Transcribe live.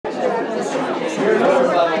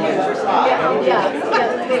Yeah, yeah,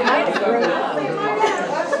 they might have grown up.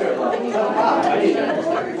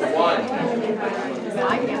 One.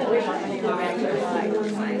 I can't believe I'm going to go back to their life.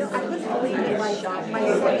 I couldn't believe it. I shot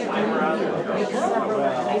myself.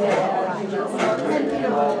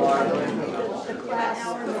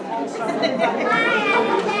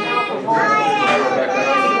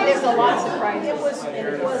 There's a lot of surprise. It was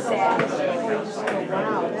sad.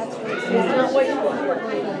 Wow, that's not what you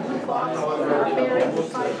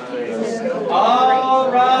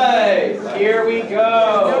All right, here we go.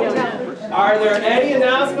 Are there any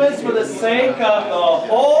announcements for the sake of the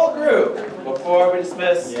whole group before we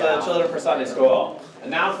dismiss the children for Sunday school?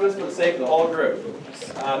 Announcements for the sake of the whole group.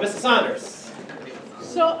 Mrs. Saunders.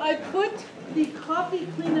 So I put the coffee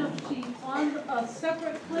cleanup sheet on a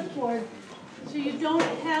separate clipboard so you don't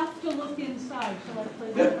have to look inside. Shall I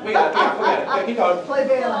play that? We got it. Keep going. Play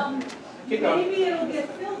band. Keep going. Maybe it'll get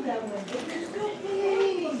filled that way, but there's still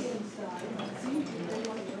plenty inside.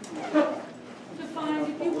 To find,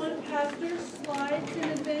 if you want pastor slides in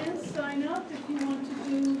advance, sign up. If you want to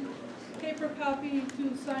do paper copy,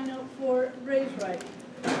 to sign up for Raise Right.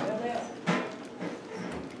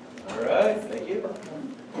 All right, thank you.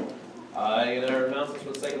 Any other announcements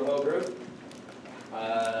for the sake of the whole group?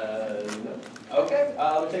 No. Okay,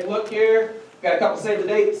 we'll take a look here. Got a couple save the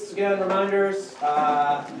dates again, reminders.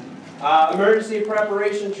 Emergency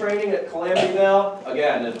preparation training at Calamityville.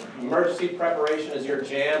 Again, if emergency preparation is your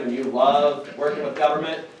jam and you love working with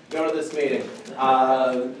government, go to this meeting.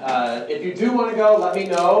 If you do want to go, let me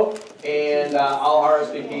know, and I'll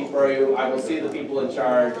RSVP for you. I will see the people in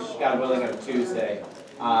charge, God willing, on Tuesday.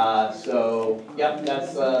 So, yep,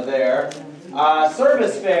 that's there.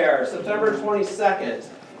 Service fair, September 22nd.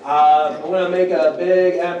 I'm going to make a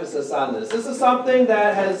big emphasis on this. This is something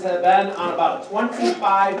that has been on about a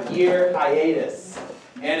 25-year hiatus,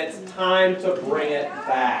 and it's time to bring it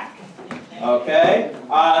back. Okay?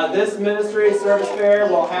 This ministry service fair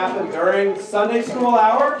will happen during Sunday school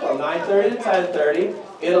hour from 9:30 to 10:30.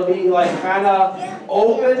 It'll be like kind of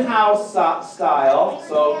open house style.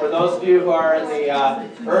 So for those of you who are in the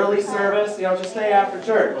early service, just stay after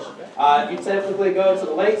church. If you typically go to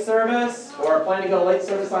the late service or plan to go to late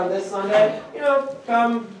service on this Sunday,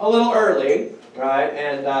 come a little early, right,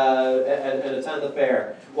 and attend the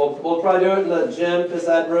fair. We'll probably do it in the gym, phys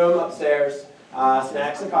ed room upstairs.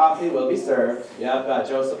 Snacks and coffee will be served. Yep,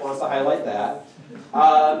 Joseph wants to highlight that.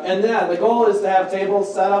 And then the goal is to have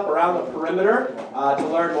tables set up around the perimeter to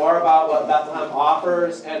learn more about what Bethlehem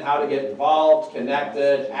offers and how to get involved,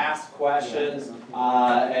 connected, ask questions,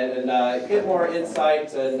 and get more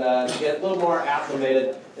insight and get a little more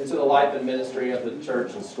acclimated into the life and ministry of the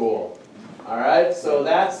church and school. All right, so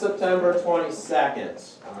that's September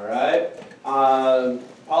 22nd. All right.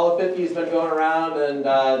 Paula Fickey has been going around and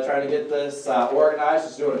trying to get this organized.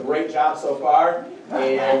 She's doing a great job so far.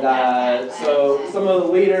 And so some of the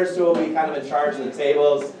leaders who will be kind of in charge of the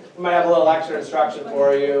tables, we might have a little extra instruction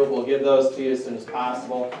for you. We'll give those to you as soon as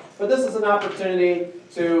possible. But this is an opportunity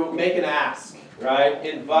to make an ask, right?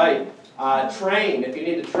 Invite, train if you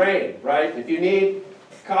need to train, right? If you need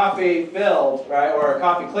coffee filled, right, or a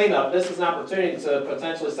coffee cleanup, this is an opportunity to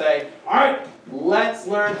potentially say, all right, let's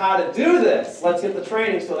learn how to do this. Let's get the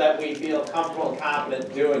training so that we feel comfortable and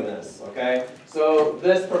confident doing this, okay? So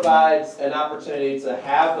this provides an opportunity to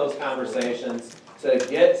have those conversations, to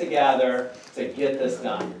get together, to get this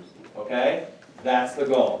done, okay? That's the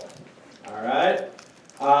goal, all right?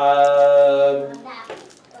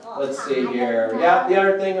 Let's see here. Yeah, the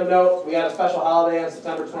other thing of note, we had a special holiday on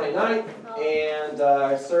September 29th, and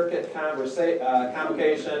circuit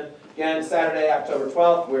convocation. Again, Saturday, October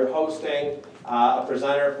 12th, we're hosting a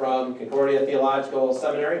presenter from Concordia Theological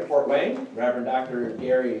Seminary in Fort Wayne, Reverend Dr.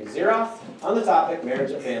 Gary Zeroff, on the topic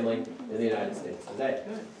Marriage and Family in the United States Today.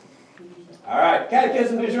 All right,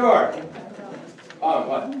 Catechism du jour. Oh,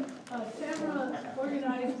 what? Tamara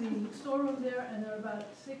organized the storeroom there, and there are about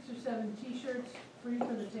 6 or 7 T-shirts free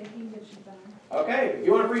for the taking that she found. Okay, if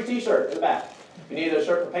you want a free T-shirt, in the back. If you need a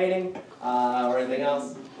shirt for painting or anything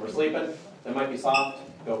else, or sleeping, that might be soft,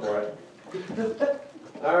 go for it.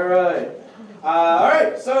 All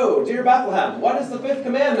right, so, dear Bethlehem, what is the 5th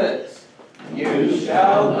commandment? You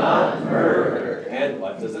shall not murder. And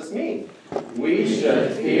what does this mean? We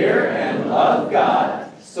should fear and love God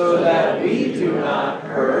so that we do not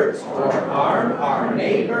hurt or harm our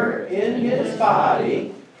neighbor in his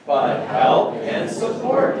body, but help and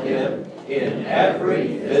support him in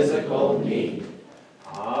every physical need.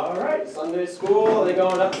 All right, Sunday school, are they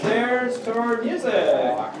going upstairs toward music?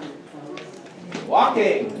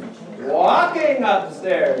 Walking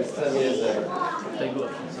upstairs to music.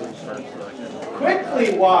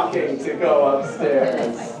 Quickly walking to go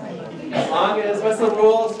upstairs. As long as, what's the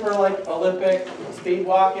rules for like Olympic speed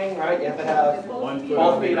walking, right? You have to have both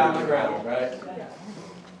feet on the ground, right?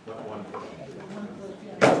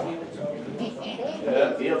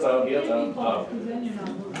 Yeah, heel toe, heel toe. Oh. Because then you're not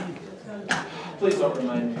moving. Please don't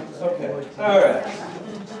remind me. Okay. All right.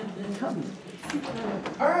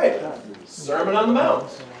 All right. Sermon on the Mount.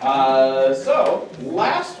 So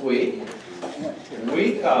last week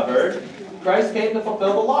we covered Christ came to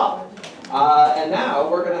fulfill the law, and now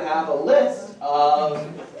we're going to have a list of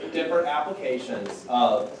different applications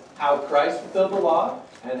of how Christ fulfilled the law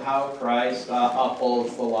and how Christ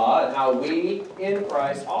upholds the law, and how we in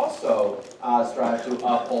Christ also strive to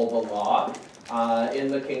uphold the law in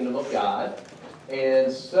the kingdom of God.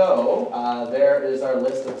 And so there is our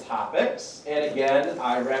list of topics. And again,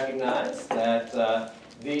 I recognize that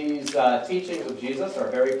these teachings of Jesus are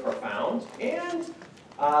very profound and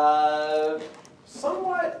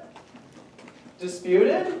somewhat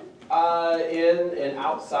disputed in and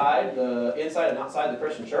outside inside and outside the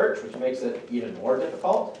Christian church, which makes it even more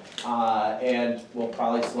difficult and will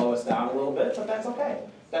probably slow us down a little bit, but that's okay.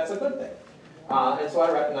 That's a good thing. And so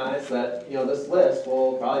I recognize that this list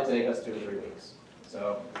will probably take us 2 to 3 weeks.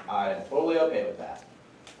 So I'm totally okay with that.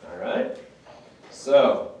 All right?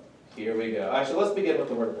 So here we go. Actually, let's begin with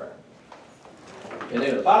the word of prayer. In the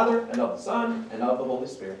name of the Father, and of the Son, and of the Holy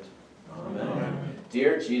Spirit. Amen.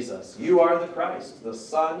 Dear Jesus, you are the Christ, the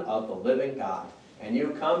Son of the living God, and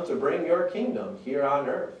you come to bring your kingdom here on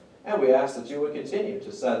earth. And we ask that you would continue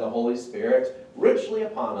to send the Holy Spirit richly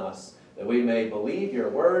upon us, that we may believe your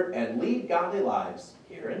word and lead godly lives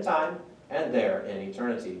here in time and there in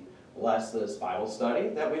eternity. Bless this Bible study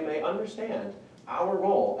that we may understand our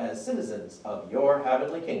role as citizens of your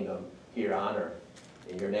heavenly kingdom here on earth.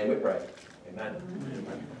 In your name we pray. Amen.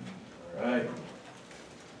 Amen. All right.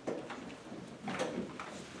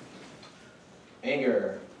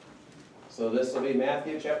 Anger. So this will be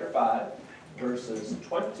Matthew chapter 5, verses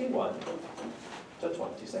 21 to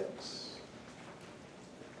 26.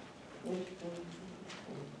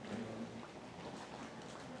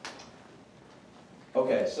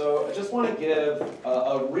 Okay, so I just want to give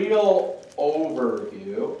a real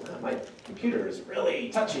overview. My computer is really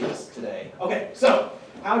touchy today. Okay, so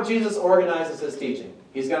how Jesus organizes his teaching.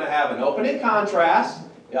 He's going to have an opening contrast,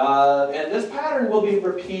 and this pattern will be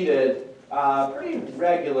repeated pretty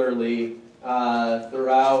regularly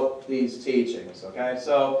throughout these teachings. Okay,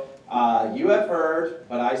 so you have heard,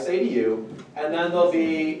 but I say to you, and then there'll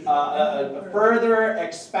be a further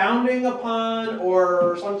expounding upon,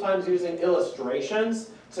 or sometimes using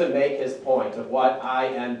illustrations to make his point of what I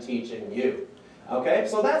am teaching you. Okay,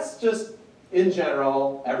 so that's just in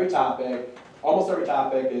general, every topic, almost every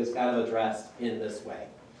topic is kind of addressed in this way.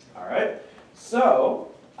 All right,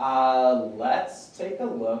 so let's take a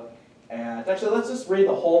look at, actually let's just read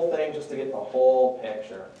the whole thing just to get the whole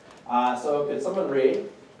picture. So could someone read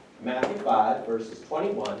Matthew 5, verses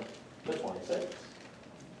 21 to 26.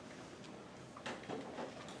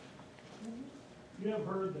 You have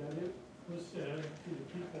heard that it was said to the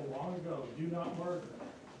people long ago, do not murder.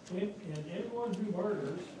 And anyone who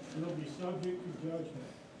murders will be subject to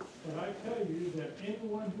judgment. But I tell you that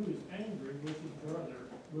anyone who is angry with his brother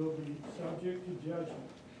will be subject to judgment.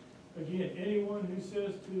 Again, anyone who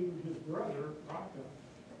says to his brother, Raka,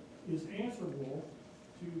 is answerable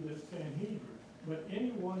to the Sanhedrin. But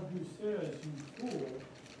anyone who says, you fool,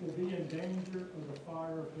 will be in danger of the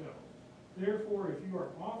fire of hell. Therefore, if you are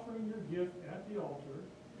offering your gift at the altar,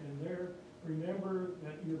 and there remember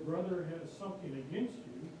that your brother has something against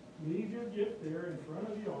you, leave your gift there in front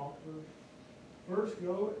of the altar. First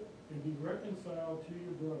go and be reconciled to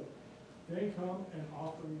your brother. Then come and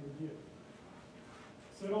offer your gift.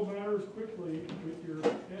 Settle matters quickly with your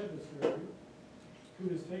adversary who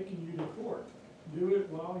is taking you to court. Do it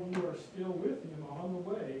while you are still with him on the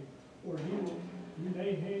way, or he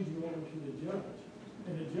may hand you over to the judge,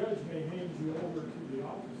 and the judge may hand you over to the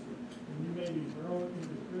officer, and you may be thrown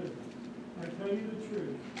into prison. I tell you the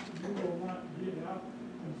truth, you will not get out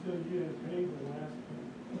until you have paid the last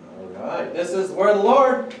penny. All right, this is the word of the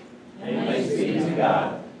Lord. Thanks be to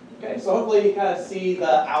God. Okay, so hopefully you kind of see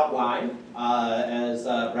the outline as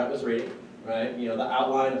Brett was reading, right? You know, the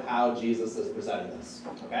outline of how Jesus is presenting this,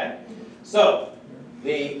 okay? So,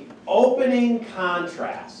 the opening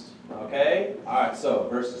contrast, okay? All right, so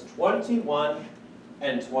verses 21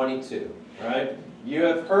 and 22, right? You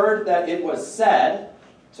have heard that it was said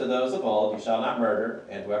to those of old, you shall not murder,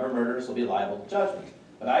 and whoever murders will be liable to judgment.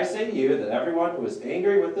 But I say to you that everyone who is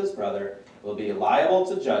angry with his brother will be liable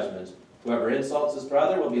to judgment. Whoever insults his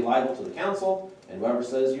brother will be liable to the council, and whoever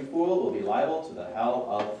says you fool will be liable to the hell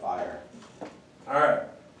of fire. All right,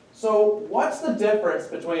 so what's the difference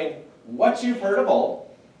between what you've heard of old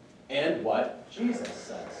and what Jesus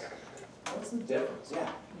says. What's the difference? Yeah.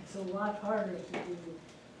 It's a lot harder to do.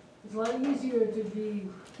 It's a lot easier to be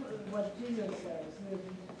what Jesus says.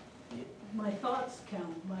 My thoughts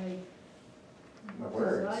count, my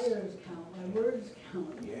words. desires count, my words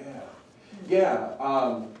count.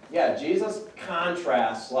 Yeah, Jesus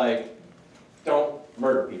contrasts, like, don't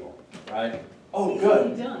murder people, right? Oh,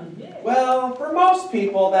 good. Easily done, yeah. Well, for most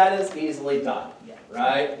people, that is easily done, Yeah.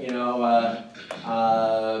 right? You know,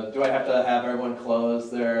 do I have to have everyone close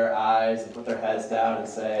their eyes and put their heads down and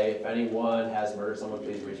say, if anyone has murdered someone,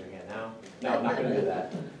 please raise your hand now? No, I'm not gonna do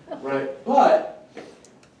that, right? But,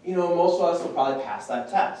 you know, most of us will probably pass that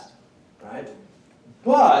test, right?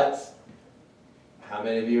 But, how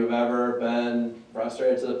many of you have ever been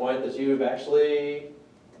frustrated to the point that you've actually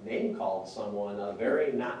name-called someone a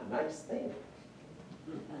very not nice thing?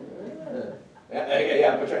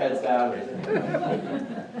 Yeah, put your heads down. All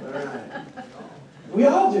right. We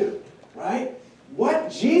all do, right? What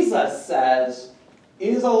Jesus says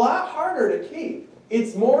is a lot harder to keep.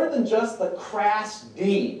 It's more than just the crass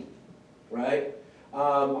deed, right?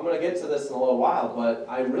 I'm going to get to this in a little while, but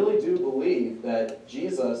I really do believe that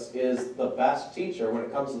Jesus is the best teacher when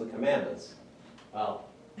it comes to the commandments. Well,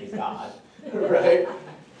 he's God, right?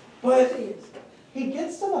 But he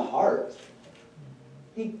gets to the heart.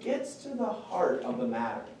 He gets to the heart of the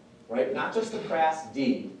matter, right? Not just the crass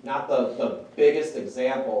deed, not the biggest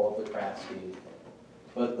example of the crass deed,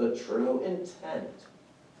 but the true intent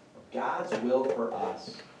of God's will for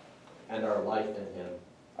us and our life in him.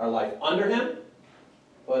 Our life under him,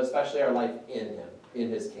 but especially our life in him, in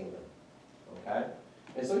his kingdom, okay?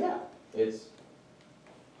 And so yeah, it's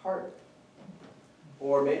hard.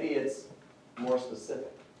 Or maybe it's more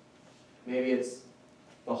specific. Maybe it's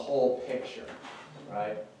the whole picture,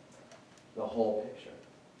 right? The whole picture,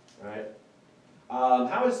 right?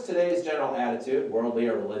 How is today's general attitude, worldly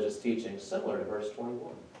or religious teaching, similar to verse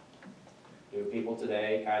 21? Do people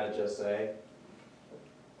today kind of just say,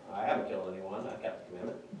 I haven't killed anyone, I've kept the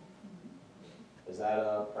commandment? Is that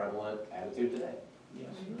a prevalent attitude today? Yes.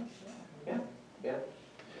 Yeah. Yeah.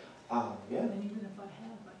 And even if I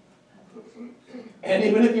have, And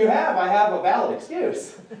even if you have, I have a valid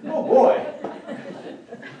excuse. Oh boy.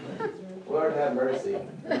 Lord have mercy.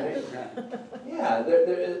 Right? Yeah,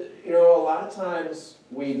 you know, a lot of times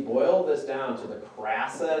we boil this down to the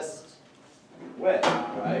crassest way,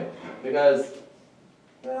 right? Because,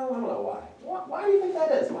 well, I don't know why. Why do you think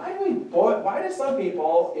that is? Why do some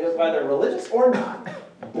people, whether religious or not,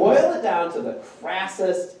 boil it down to the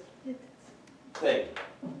crassest thing?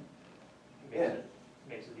 Yeah.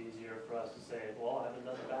 Makes it easier for us to say, well, I haven't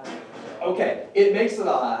done the bad thing. Okay, it makes it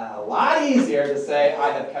a lot easier to say,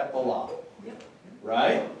 I have kept the law.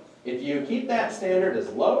 Right? If you keep that standard as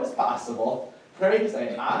low as possible, right, you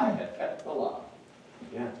say, I have kept the law.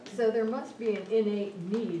 Yeah. So there must be an innate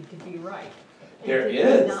need to be right. And There to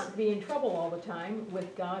is. not be in trouble all the time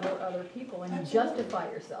with God or other people and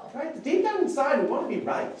justify yourself. Right? Deep down inside, we want to be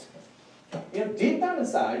right. You know, deep down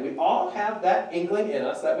inside, we all have that inkling in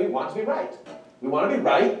us that we want to be right. We want to be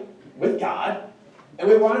right with God, and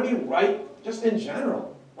we want to be right just in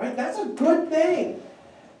general. Right? That's a good thing.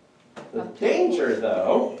 The danger,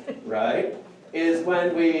 though, right, is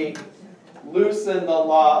when we loosen the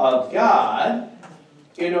law of God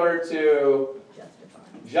in order to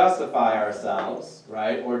justify ourselves,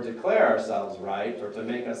 right, or declare ourselves right, or to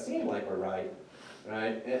make us seem like we're right,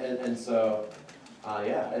 right, and so,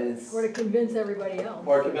 yeah, it's... Or to convince everybody else.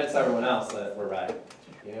 Or convince everyone else that we're right.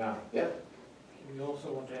 Yeah, yeah. We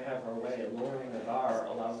also want to have our way. Lowering the bar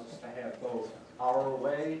allows us to have both our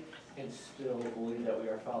way and still believe that we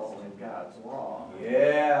are following God's law.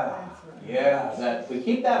 Yeah, yeah, that if we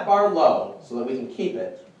keep that bar low so that we can keep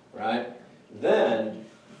it, right, then,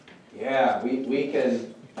 yeah, we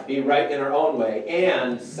can be right in our own way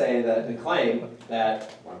and say that, and claim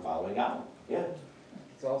that we're following God. Yeah.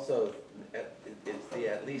 It's also, it's the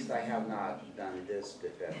at least I have not done this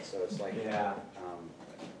defense, so it's like, Yeah.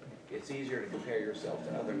 it's easier to compare yourself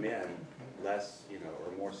to other men, less,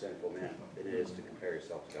 or more sinful men, than it is to compare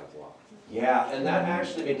yourself to God's law. Yeah, and that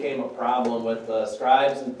actually became a problem with the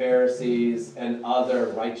scribes and Pharisees and other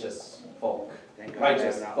righteous folk. Thank God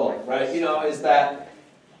Righteous I'm not folk, like right? this. Is that,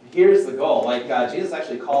 here's the goal. Like, Jesus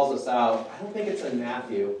actually calls us out. I don't think it's in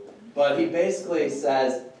Matthew, but he basically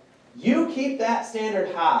says, you keep that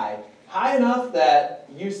standard high enough that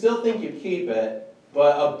you still think you keep it,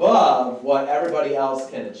 but above what everybody else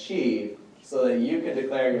can achieve, so that you can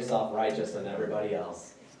declare yourself righteous and everybody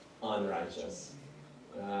else unrighteous.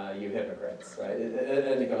 You hypocrites, right?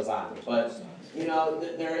 And it goes on. But,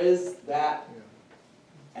 there is that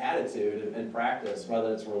attitude and practice,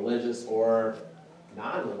 whether it's religious or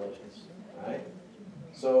non-religious, right?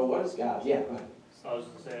 So what is God? Yeah, go ahead. So I was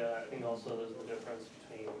gonna say, I think also there's the difference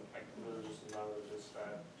between like religious and non-religious,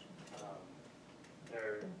 that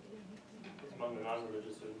there, among the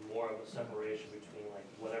non-religious, there's more of a separation between like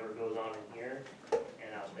whatever goes on in here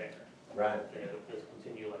and out there. Right. They just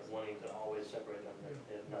continue like wanting to always separate them,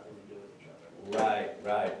 they have nothing to do with each other. Right,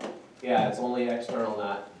 right. Yeah, it's only external,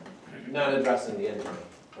 not addressing the internal,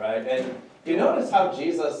 right? And you notice how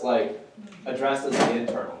Jesus like addresses the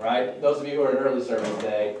internal, right? Those of you who are in early service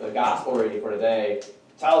today, the gospel reading for today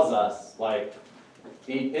tells us like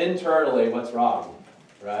internally what's wrong,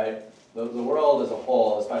 right? The world as a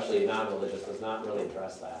whole, especially non-religious, does not really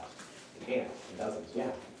address that. It can't, it doesn't,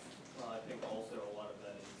 yeah. Well, I think also a lot of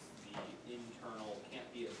that is the internal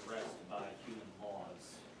can't be addressed by human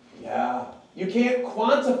laws. Yeah, you can't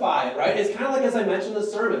quantify it, right? It's kind of like as I mentioned in the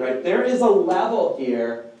sermon, right? There is a level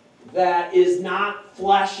here that is not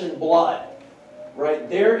flesh and blood, right?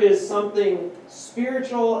 There is something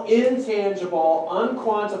spiritual, intangible,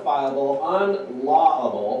 unquantifiable,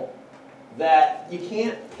 unlawable that you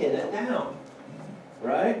can't pin it down,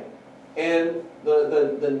 right? And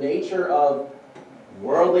the nature of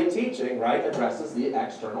worldly teaching, right, addresses the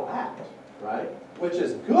external act, right? Which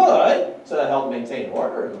is good to help maintain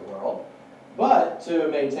order in the world, but to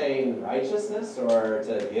maintain righteousness or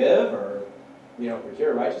to give or,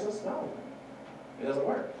 procure righteousness, no, it doesn't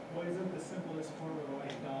work. Well, isn't the simplest form of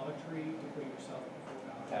idolatry to put yourself before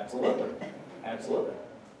God? Absolutely, absolutely.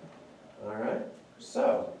 All right,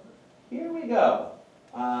 so here we go.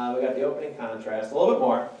 We got the opening contrast, a little bit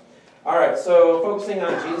more. All right, so focusing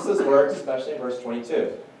on Jesus' words, especially in verse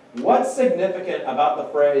 22. What's significant about the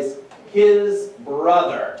phrase, his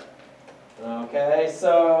brother? Okay,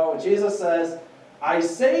 so Jesus says, I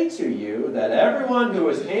say to you that everyone who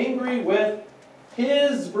is angry with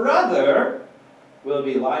his brother will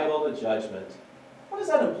be liable to judgment. What does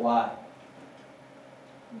that imply?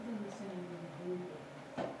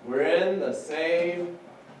 We're in the same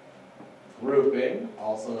grouping,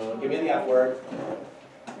 also known, give me the F word.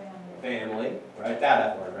 Family, right?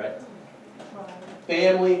 That F word, right?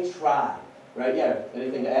 Family, tribe, right? Yeah,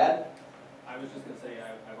 anything to add? I was just going to say,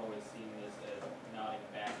 I've always seen this as nodding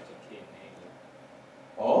back to Cain and Abel.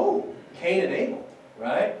 Oh, Cain and Abel,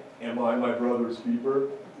 right? Am I my brother's keeper?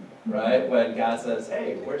 Right? When God says,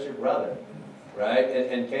 hey, where's your brother? Right?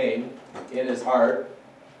 And Cain, in his heart,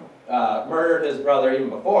 murdered his brother even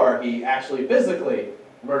before he actually physically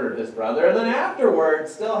murdered his brother. And then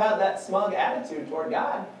afterwards, still had that smug attitude toward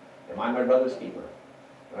God. Am I my brother's keeper?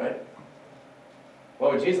 Right?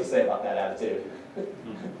 What would Jesus say about that attitude?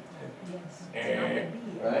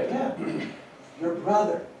 Right? Yeah. Your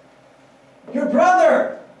brother. Your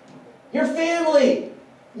brother! Your family!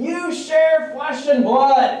 You share flesh and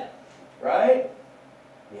blood! Right?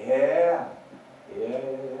 Yeah. Yeah.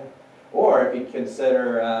 Or if you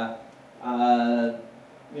consider,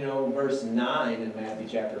 verse 9 in Matthew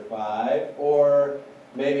chapter 5, or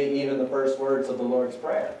maybe even the first words of the Lord's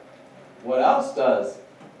Prayer. What else does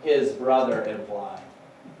his brother imply?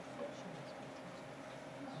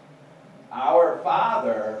 Our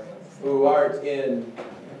Father who art in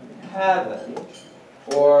heaven.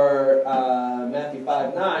 Or Matthew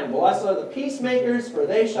 5:9, blessed are the peacemakers, for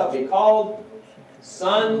they shall be called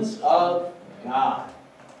sons of God.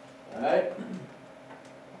 Right?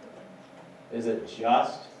 Is it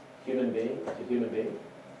just human being to human being?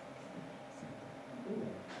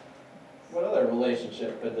 What other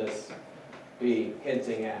relationship could this be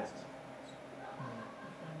hinting at?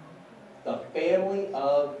 The family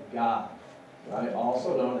of God, right?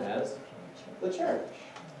 Also known as the church,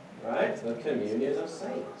 right? The communion of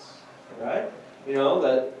saints, right?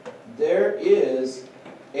 That there is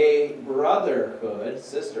a brotherhood,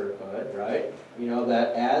 sisterhood, right?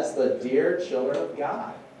 That as the dear children of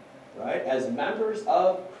God, right? As members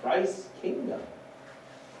of Christ's kingdom,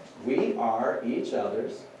 we are each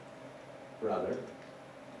other's brother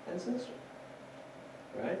and sister,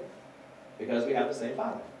 right? Because we have the same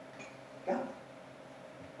Father, God,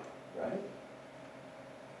 right?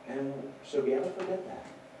 And should we ever forget that?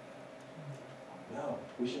 No,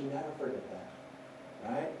 we should never forget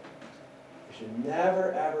that, right? We should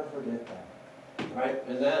never, ever forget that, right?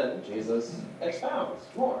 And then Jesus expounds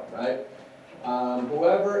more, right?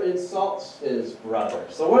 Whoever insults his brother.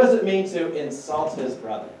 So what does it mean to insult his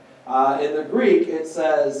brother? In the Greek, it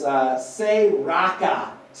says, say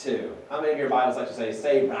raka to. How many of your Bibles actually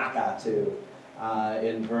say raka to?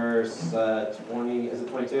 In verse 20, is it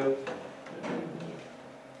 22?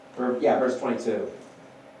 Verse 22.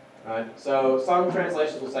 Right? So some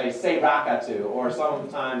translations will say raka to, or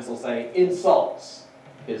sometimes they'll say insults.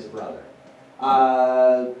 his brother.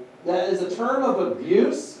 That is a term of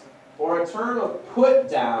abuse or a term of put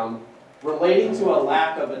down relating to a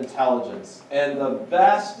lack of intelligence. And the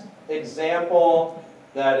best example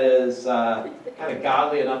that is kind of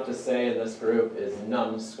godly enough to say in this group is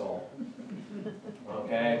numbskull.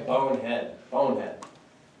 Okay, bonehead,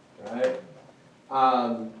 right?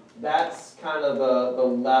 That's kind of the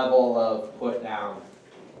level of put down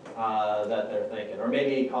that they're thinking, or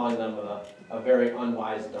maybe calling them a very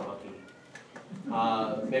unwise donkey.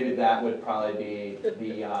 Maybe that would probably be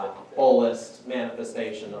the fullest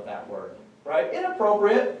manifestation of that word, right?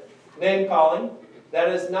 Inappropriate name calling that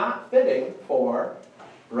is not fitting for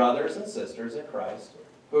brothers and sisters in Christ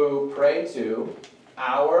who pray to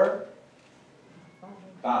our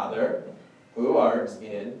Father who art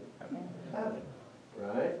in heaven,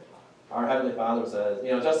 right? Our Heavenly Father says,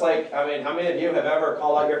 just like, how many of you have ever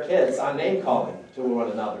called out your kids on name calling to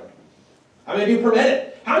one another? How many of you permit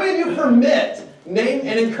it? How many of you permit name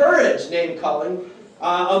and encourage name calling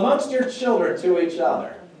amongst your children to each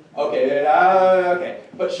other? Okay, okay,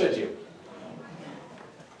 but should you?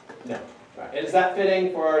 No. Right. And is that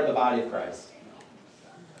fitting for the body of Christ?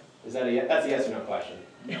 Is that that's a yes or no question?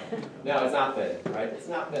 No, it's not fitting, right? It's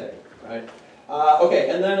not fitting, right? Okay,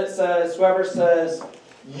 and then it says, whoever says,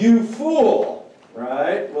 "You fool,"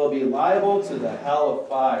 right, will be liable to the hell of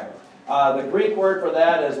fire. The Greek word for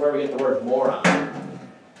that is where we get the word moron.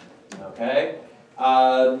 Okay?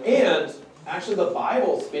 And actually the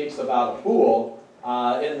Bible speaks about a fool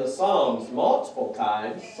in the Psalms multiple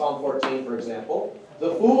times. Psalm 14, for example.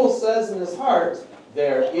 The fool says in his heart,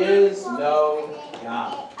 "There is no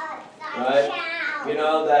God." Right?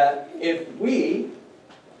 That if we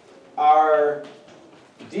are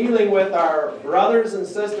dealing with our brothers and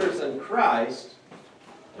sisters in Christ,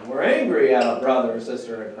 and we're angry at a brother or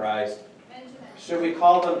sister in Christ, should we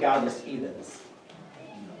call them godless heathens?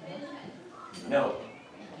 No.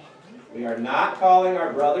 We are not calling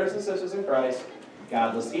our brothers and sisters in Christ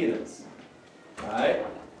godless heathens. Right?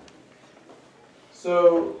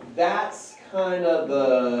 So that's kind of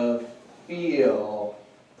the feel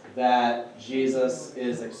that Jesus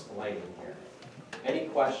is explaining here. Any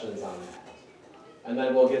questions on that? And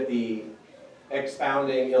then we'll get the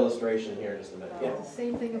expounding illustration here in just a minute. Yeah. Does the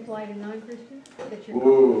same thing apply to non-Christians?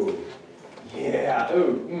 Ooh. Yeah.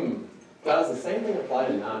 Ooh. Does the same thing apply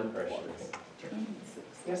to non-Christians?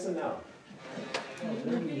 Yes and no.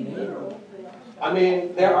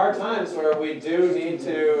 There are times where we do need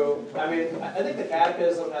to, I think the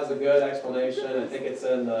Catechism has a good explanation. I think it's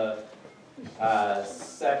in the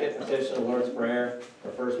second petition of the Lord's Prayer,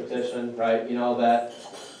 or first petition, right? That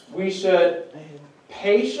we should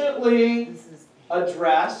patiently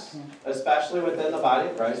address, especially within the body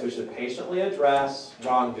of Christ, we should patiently address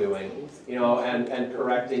wrongdoing, and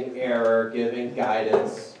correcting error, giving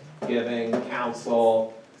guidance, giving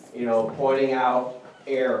counsel, pointing out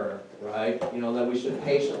error, right? That we should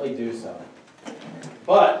patiently do so.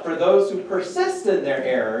 But for those who persist in their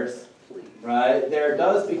errors, right, there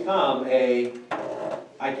does become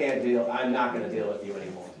I'm not going to deal with you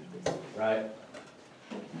anymore, right?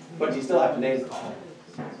 But you still have to name call.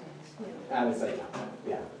 I would say no.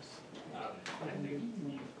 Yeah. I think you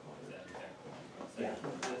caused that exact point. Yeah.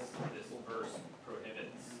 This verse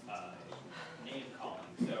prohibits name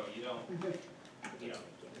calling, so you don't,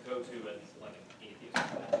 go to an atheist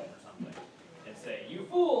convention or something and say, "You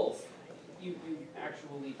fools!" You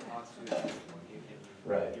actually talk to them. You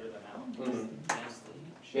can hear them out. Nicely.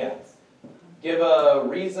 Yeah. Give a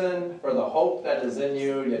reason for the hope that is in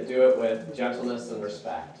you, yet do it with gentleness and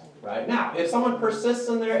respect. Right? Now, if someone persists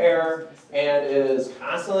in their error and is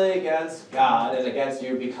constantly against God and against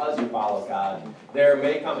you because you follow God, there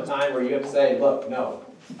may come a time where you have to say, "Look, no,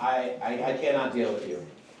 I cannot deal with you."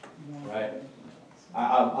 Right?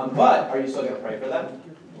 But are you still going to pray for them?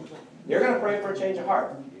 You're going to pray for a change of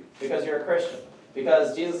heart because you're a Christian.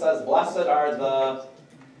 Because Jesus says, "Blessed are the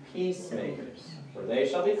peacemakers, for they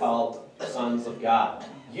shall be called sons of God."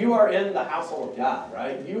 You are in the household of God,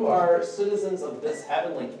 right? You are citizens of this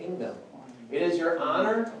heavenly kingdom. It is your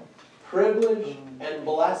honor, privilege, and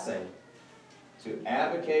blessing to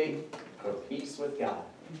advocate for peace with God,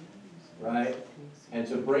 right? And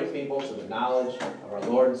to bring people to the knowledge of our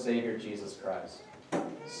Lord and Savior, Jesus Christ.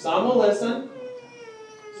 Some will listen,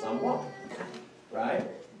 some won't, right?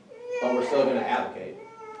 But we're still going to advocate,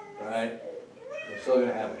 right? We're still going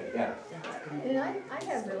to advocate, yeah. And I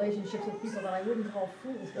have relationships with people that I wouldn't call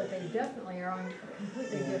fools, but they definitely are on a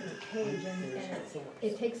completely different page, and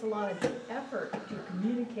it takes a lot of effort to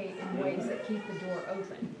communicate in ways that keep the door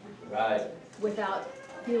open. Right. Without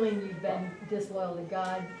feeling you've been disloyal to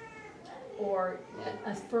God or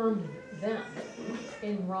affirmed them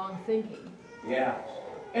in wrong thinking. Yeah.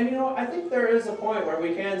 And you know, I think there is a point where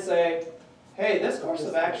we can say, hey, this course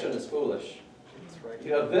of action is foolish.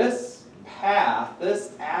 You know, this path,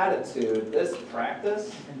 this attitude, this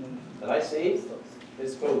practice that I see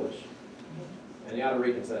is foolish. And you ought to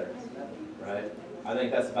reconsider it, right? I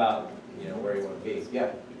think that's about, you know, where you want to be. Yeah.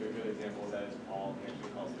 A good example of that is Paul actually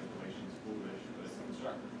calls the Galatians foolish, but it's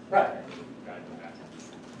constructive. Right. Guide them back.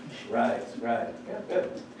 Right, right. Yeah,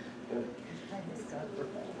 good. Good.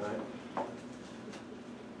 Right.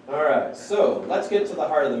 All right, so let's get to the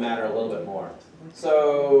heart of the matter a little bit more.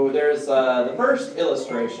 So there's the first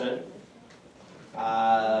illustration.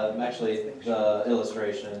 Actually, the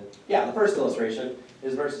illustration. Yeah, the first illustration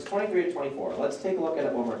is verses 23 to 24. Let's take a look at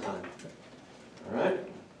it one more time. All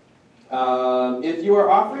right. If you are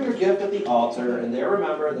offering your gift at the altar and there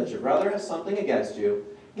remember that your brother has something against you,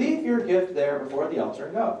 leave your gift there before the altar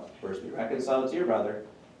and go. First be reconciled to your brother,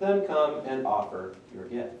 then come and offer your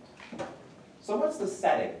gift. So what's the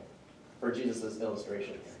setting for Jesus'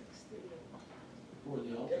 illustration here? For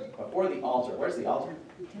the altar. Before the altar. Where's the altar?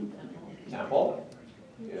 Temple.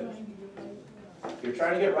 Good. You're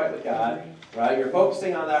trying to get right with God, right? You're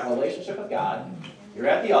focusing on that relationship with God. You're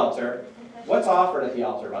at the altar. What's offered at the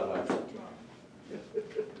altar, by the way?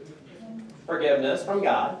 Forgiveness from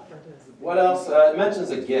God. What else? It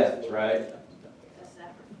mentions a gift, right?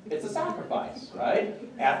 It's a sacrifice, right?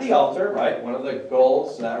 At the altar, right? One of the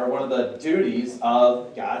goals, or one of the duties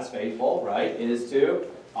of God's faithful, right, is to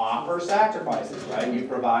offer sacrifices, right? You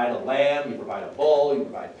provide a lamb, you provide a bull, you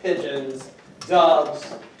provide pigeons,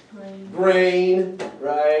 doves, grain,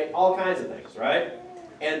 right? All kinds of things, right?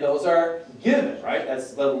 And those are given, right?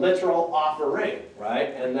 That's the literal offering,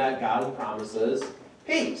 right? And that God promises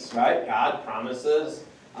peace, right? God promises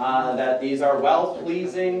that these are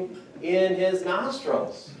well-pleasing in His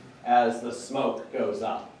nostrils as the smoke goes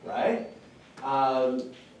up, right?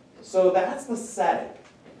 So that's the setting,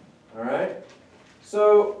 all right?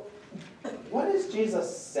 So what is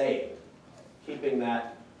Jesus saying, keeping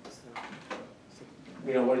that,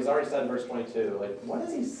 you know, what He's already said in verse 22? Like, what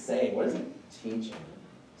is He saying? What is He teaching?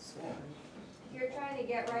 Yeah. You're trying to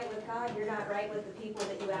get right with God, you're not right with the people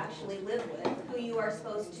that you actually live with, who you are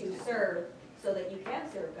supposed to serve so that you can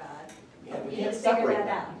serve God. Yeah, we You can't need to figure separate that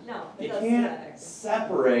that. out. No, it You goes can't together.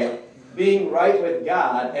 separate being right with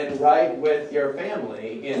God and right with your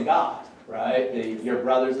family in God, right? Your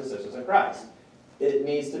brothers and sisters in Christ. It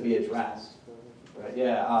needs to be addressed, right?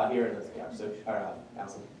 Yeah, here in this, yeah, so,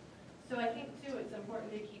 Allison. So I think too, it's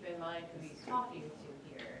important to keep in mind who he's talking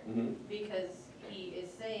to here, Mm-hmm. because he is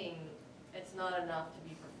saying it's not enough to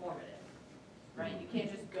be performative, right? You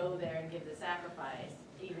can't just go there and give the sacrifice,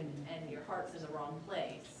 even, and your heart's in the wrong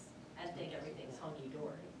place, and think everything's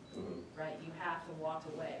hunky-dory, Mm-hmm. right? You have to walk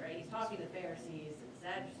away, right? He's talking to Pharisees and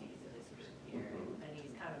Sadducees in this group here, and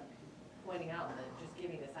he's kind of pointing out that just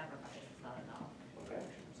giving the sacrifice is not enough. Okay.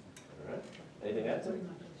 All right. Anything else?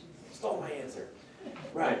 Stole my answer.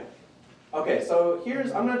 Right. Okay, so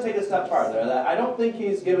I'm going to take it a step farther. I don't think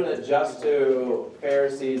he's given it just to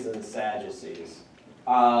Pharisees and Sadducees.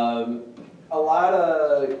 A lot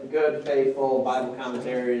of good, faithful Bible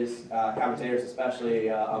commentators, especially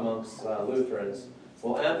amongst Lutherans,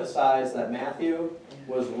 will emphasize that Matthew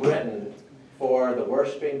was written for the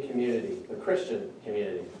worshiping community, the Christian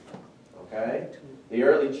community, okay? The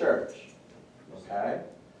early church, okay?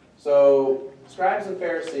 So, scribes and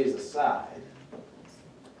Pharisees aside,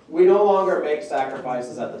 we no longer make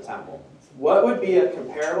sacrifices at the temple. What would be a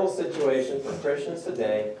comparable situation for Christians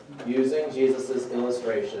today using Jesus'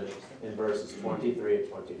 illustration in verses 23 and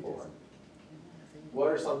 24? What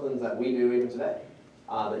are some things that we do even today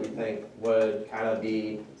that you think would kind of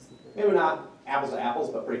be, maybe not apples to apples,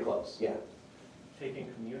 but pretty close? Yeah.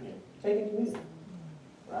 Taking communion. Taking communion,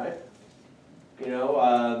 right? You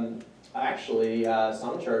know, actually,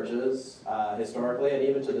 some churches, historically and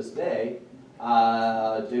even to this day,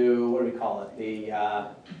 do, what do we call it? The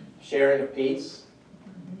sharing of peace,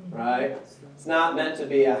 right? It's not meant to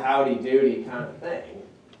be a howdy-doody kind of thing.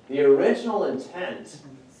 The original intent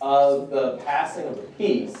of the passing of the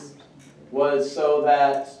peace was so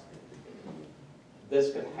that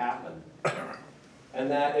this could happen.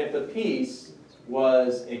 And that if the peace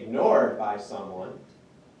was ignored by someone,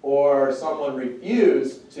 or someone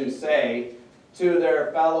refused to say to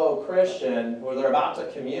their fellow Christian who they're about to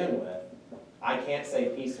commune with, I can't say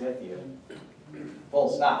peace with you. Full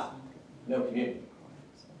stop. No communion.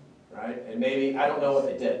 Right? And maybe, I don't know what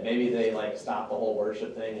they did. Maybe they like stopped the whole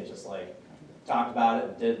worship thing and just like talked about it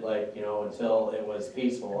and did like, you know, until it was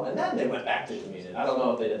peaceful. And then they went back to communion. I don't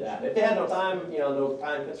know if they did that. If they had no time, you know, no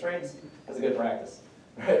time constraints, that's a good practice.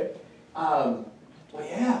 Right? Well,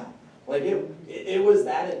 yeah, like it was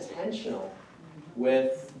that intentional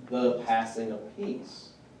with the passing of peace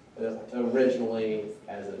originally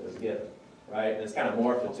as it was given, right? And it's kind of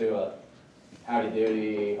morphed into a howdy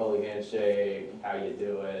doody, holy handshake, how you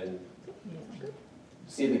doing?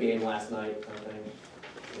 See the game last night, kind of thing.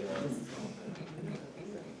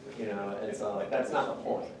 And so like that's not the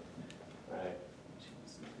point, right?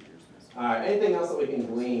 All right, anything else that we can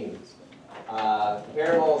glean?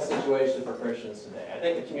 Comparable situation for Christians today. I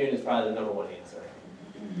think the community is probably the number one answer.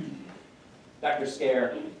 Dr.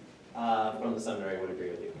 Scare from the seminary would agree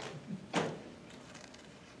with you.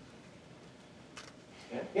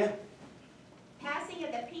 Yeah? Passing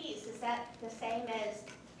of the peace, is that the same as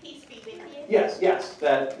peace be with you? Yes.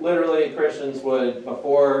 That literally Christians would,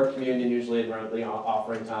 before communion, usually around the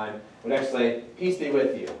offering time, would actually say, peace be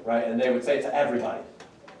with you, right? And they would say it to everybody.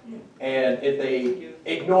 And if they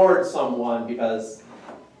ignored someone because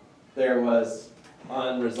there was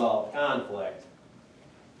unresolved conflict,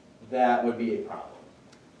 that would be a problem.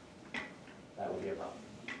 That would be a problem.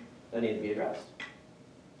 That needed to be addressed.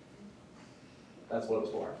 That's what it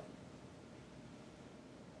was for.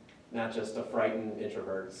 Not just to frighten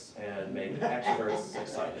introverts and make extroverts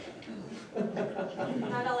excited.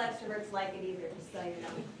 Not all extroverts like it either, just so you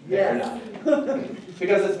know. Fair enough.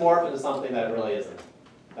 Because it's morphed into something that it really isn't.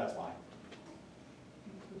 That's why.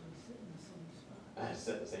 I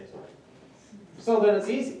sit in the same spot. So then it's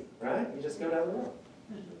easy, right? You just go down the road.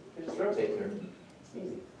 You just rotate through. It's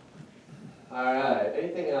easy. All right.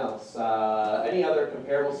 Anything else? Any other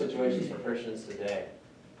comparable situations for Christians today?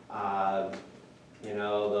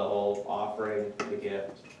 The whole offering, the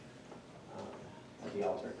gift at the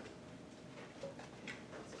altar.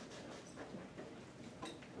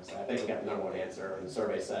 So I think we got the number one answer, and the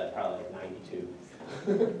survey said probably like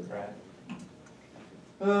 92. Right?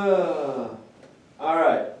 All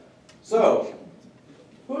right. So,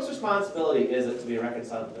 whose responsibility is it to be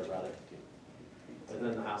reconciled to their brother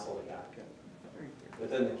within the household of God,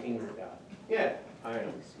 within the kingdom of God? Yeah, I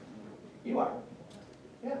am. You are.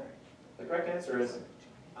 Yeah. The correct answer is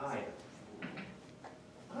I am.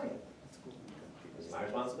 I am. It's my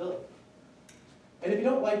responsibility. And if you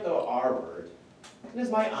don't like the R word, it is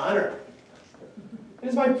my honor. It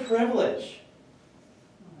is my privilege.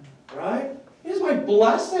 Right? It is my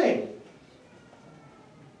blessing.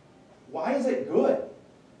 Why is it good?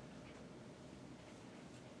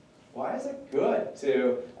 Why is it good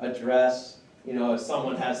to address, if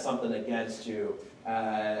someone has something against you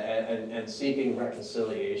and seeking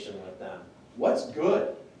reconciliation with them? What's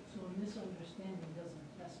good? So a misunderstanding doesn't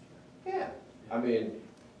fester. Yeah. I mean,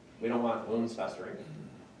 we don't want wounds festering.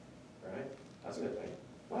 Right? That's a good thing.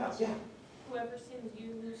 Wow. Yeah. Whoever sins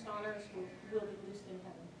you loosed on earth will be loosed in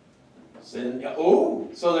heaven. Sin. Oh,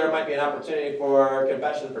 so there might be an opportunity for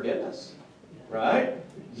confession and forgiveness. Right?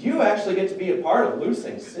 You actually get to be a part of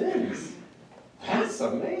loosing sins. That's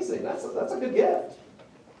amazing. That's a good gift.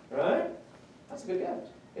 Right? That's a good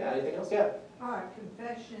gift. Yeah, anything else? Yeah.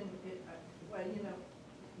 Confession,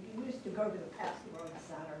 you used to go to the pastor on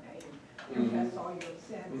Saturday and confess all your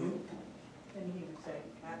sins. And he would say,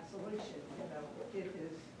 absolution, it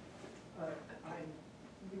is,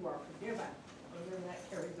 you are forgiven. And then that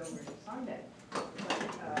carries over to Sunday. But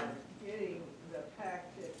getting the fact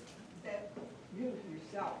that you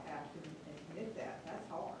yourself have to admit that's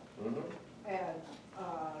hard. And,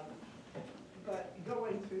 but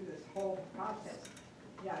going through this whole process,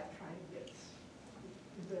 it kind of gets,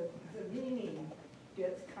 the meaning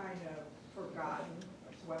gets kind of forgotten,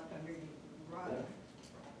 swept underneath the rug.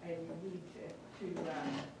 And you need to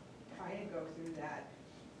kind of go through that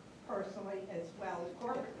personally as well as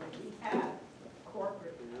corporately. We have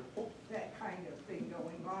corporate that kind of thing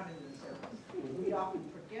going on in the service. We often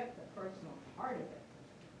forget the personal part of it,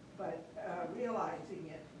 but realizing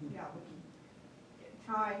it,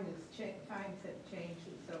 times have changed,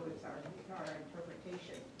 and so is our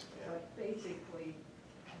interpretation. But basically,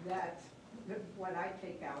 that's what I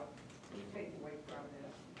take away from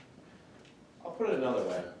this. I'll put it another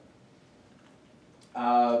way.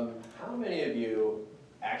 How many of you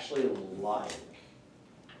actually like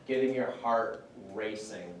getting your heart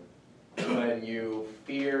racing when you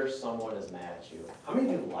fear someone is mad at you? How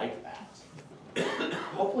many of you like that?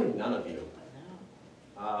 Hopefully none of you.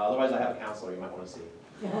 Otherwise I have a counselor you might want to see.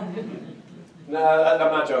 No,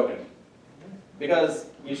 I'm not joking. Because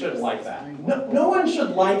you shouldn't like that. No one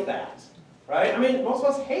should like that. Right? I mean, most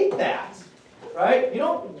of us hate that. Right? You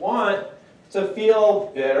don't want to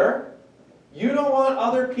feel bitter. You don't want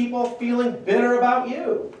other people feeling bitter about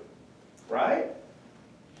you. Right?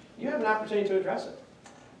 You have an opportunity to address it.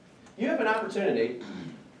 You have an opportunity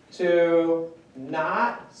to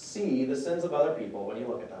not see the sins of other people when you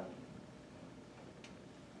look at them.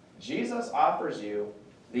 Jesus offers you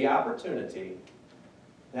the opportunity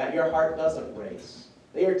that your heart doesn't race,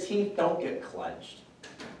 that your teeth don't get clenched,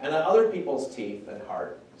 and that other people's teeth and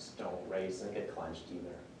hearts don't race and get clenched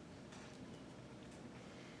either.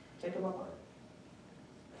 Take them up on it.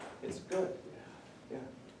 It's good. Yeah.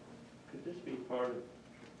 Could this be part of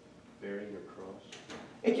bearing your cross?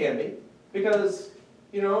 It can be, because,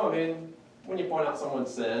 you know, I mean, when you point out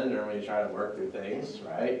someone's sin or when you try to work through things,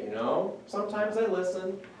 right, you know, sometimes they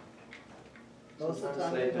listen. Most of the Sometimes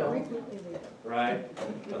time they they don't. Frequently they don't.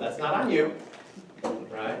 Right? But that's not on you,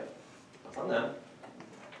 right? That's on them,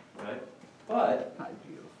 right? But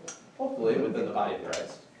hopefully within the body of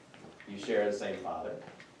Christ, you share the same Father.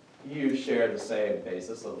 You share the same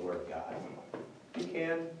basis of the Word of God. You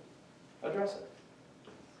can address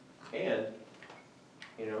it. And,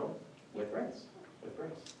 you know, with grace. With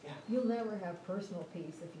grace. Yeah. You'll never have personal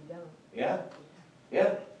peace if you don't. Yeah.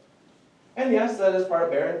 Yeah. And yes, that is part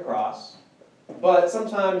of bearing the cross. But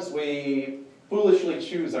sometimes we foolishly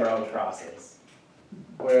choose our own crosses,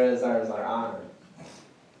 whereas ours are honored.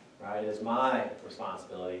 Right? It is my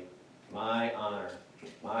responsibility, my honor,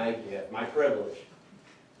 my gift, my privilege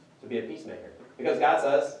to be a peacemaker. Because God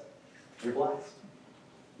says, you're blessed.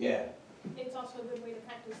 Yeah. It's also a good way to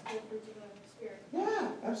practice the fruits of the Spirit.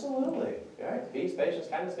 Yeah, absolutely. Right? Peace, patience,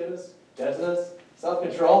 kindness, goodness, gentleness,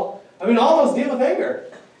 self-control. I mean, all those deal with anger.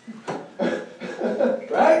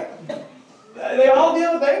 Right? They all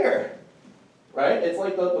deal with anger. Right? It's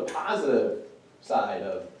like the positive side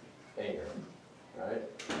of anger. Right?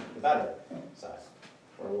 The better side.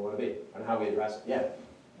 Where we want to be and how we address it. Yeah.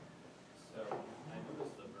 So, I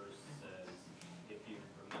noticed the verse says, if you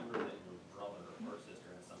remember that your brother or sister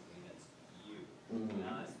has something against you,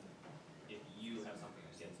 not if you have something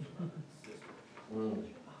against your brother or sister.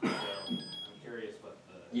 So, I'm curious what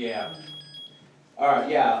the... Yeah. All right,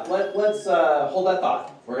 yeah, let's hold that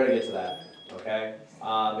thought. We're going to get to that, okay?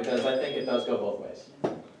 Because I think it does go both ways,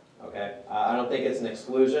 okay? I don't think it's an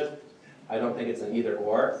exclusion. I don't think it's an either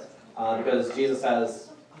or, because Jesus has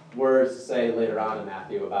words to say later on in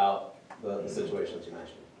Matthew about the situations you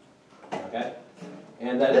mentioned, okay?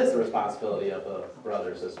 And that is the responsibility of a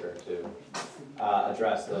brother or sister to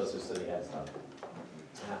address those who sin against them.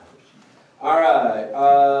 Yeah. All right,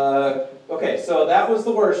 okay, so that was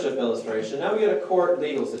the worship illustration. Now we get a court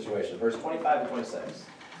legal situation, verse 25 and 26.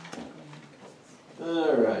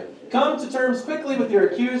 All right. Come to terms quickly with your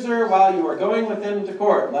accuser while you are going with him to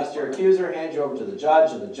court, lest your accuser hand you over to the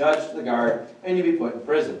judge, and the judge to the guard, and you be put in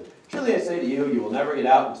prison. Truly I say to you, you will never get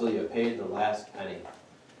out until you have paid the last penny.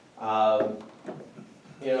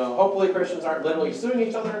 You know, hopefully Christians aren't literally suing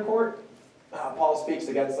each other in court. Paul speaks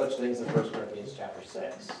against such things in 1 Corinthians chapter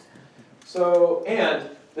 6. So, and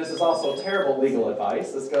this is also terrible legal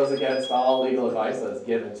advice. This goes against all legal advice that's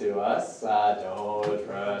given to us. Don't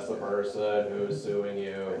address the person who's suing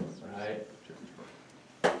you, right?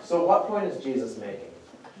 So what point is Jesus making?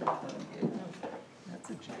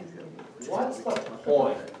 What's the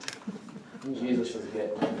point Jesus is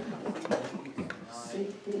getting?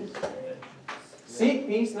 Seek peace. Seek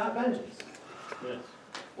peace, not vengeance.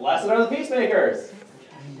 Blessed are the peacemakers,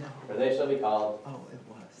 for they shall be called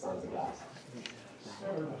sons of God. Sir,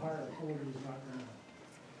 the higher authority is not going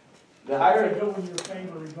The higher to go in your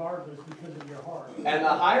favor regardless because of your heart. and the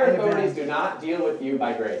higher authorities do not deal with you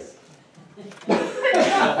by grace.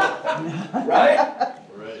 Right?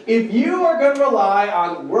 If you are going to rely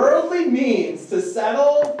on worldly means to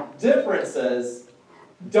settle differences,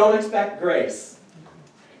 don't expect grace.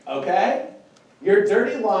 Okay? Your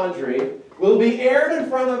dirty laundry will be aired in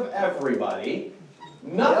front of everybody.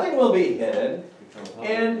 Nothing will be hidden.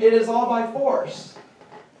 And it is all by force.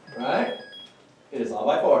 Right? It is all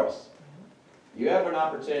by force. You have an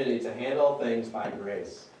opportunity to handle things by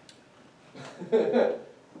grace.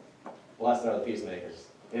 Blessed are the peacemakers.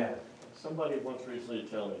 Yeah. Somebody once recently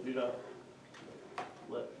told me, do not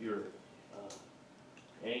let your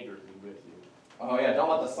anger be with you. Oh yeah, don't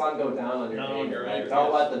let the sun go down on your Down on anger, your right? anger,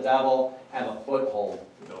 Don't yes. let the devil have a foothold.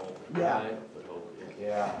 No. Yeah. But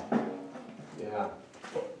Yeah. Yeah.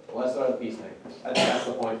 Blessed are the peacemakers. I think that's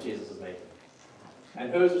the point Jesus is making.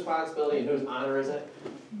 And whose responsibility and whose honor is it?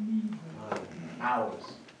 Ours.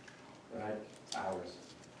 Right? It's ours.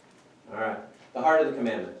 All right. The heart of the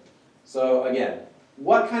commandment. So again,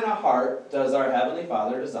 what kind of heart does our Heavenly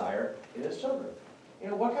Father desire in His children? You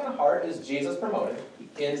know, what kind of heart is Jesus promoting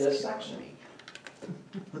in this section?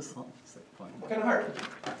 What kind of heart?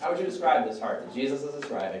 How would you describe this heart that Jesus is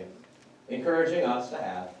describing, encouraging us to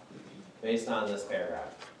have, based on this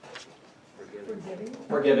paragraph? Forgiving.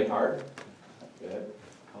 Forgiving heart. Good.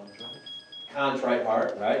 contrite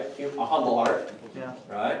heart, right? A humble heart, Yeah.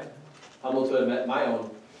 right? Humble to admit my own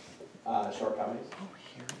shortcomings.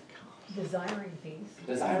 Desiring peace.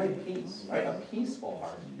 Desiring peace, right? A peaceful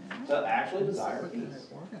heart. To actually desire peace. That's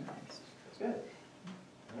good.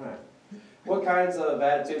 All right. What kinds of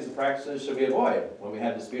attitudes and practices should we avoid when we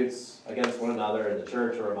have disputes against one another in the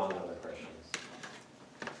church or among other Christians?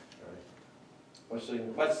 All right.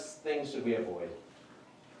 What things should we avoid?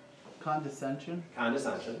 Condescension.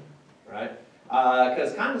 Condescension, right?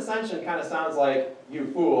 Because condescension kind of sounds like you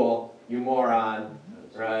fool, you moron,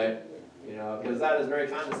 right? You know, because that is very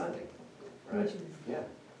condescending, right? Yeah.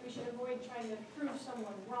 We should avoid trying to prove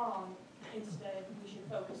someone wrong. Instead, we should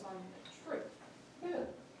focus on the truth. Yeah.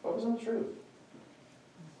 Focus on the truth.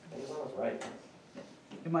 Focus on what's right.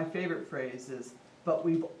 And my favorite phrase is, but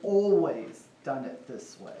we've always done it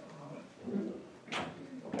this way.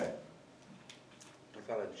 Okay. I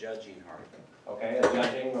thought a judging heart. Okay, a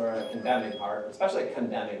judging or a condemning heart, especially a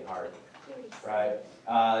condemning heart, right?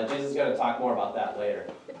 Jesus is going to talk more about that later,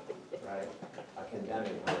 right? A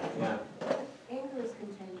condemning heart, yeah. Anger is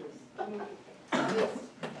contagious. I mean,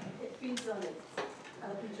 it feeds on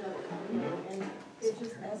each other, you know, and it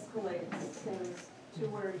just escalates things to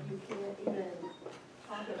where you can't even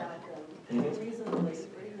talk about them reasonably,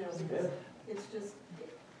 you know, because it's just,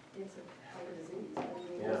 it's like a disease. I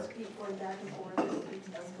mean, you just keep going back and forth, and it keeps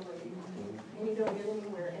escalating, and you don't get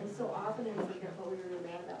anywhere. And so often we forget what we were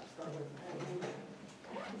mad about to start with. I mean,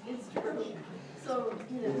 it's true. So,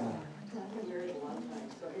 you know, I've been married a long time,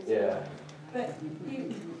 so it's. Yeah. But you.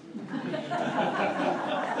 And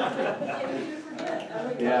you forget. I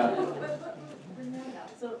mean, Yeah. But we're mad about.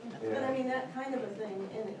 So, but I mean, that kind of a thing,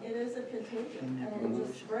 and it is a contagion, and it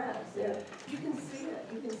just spreads. Yeah. You can see it.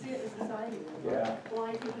 You can see it in society. Yeah.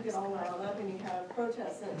 Blind people get all riled up, and you have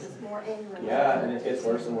protests, and it's just more anger. Yeah, and it gets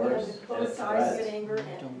worse and worse. You know, And both it sides spreads. get angry,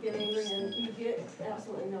 and you get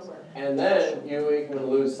absolutely nowhere. And then you even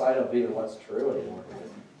lose sight of even what's true anymore.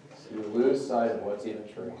 You lose sight of what's even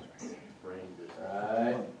true.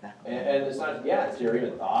 Right? And it's not, it's your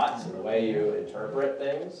even thoughts and the way you interpret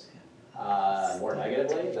things more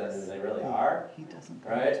negatively than they really are.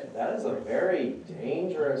 Right? That is a very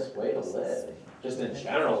dangerous way to live. Just in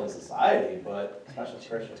general in society, but especially as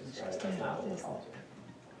Christians, right? That's not what we're called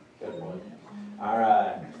to. Good point. All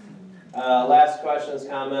right. Last questions,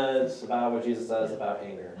 comments about what Jesus says about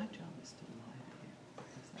anger.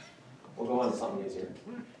 We'll go on to something easier.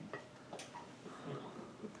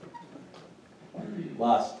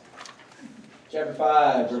 Lust. Chapter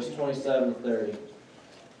 5, verse 27 to 30.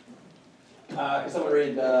 Can someone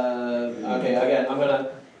read, okay, again, I'm going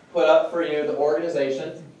to put up for you the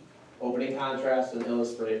organization, opening contrast, and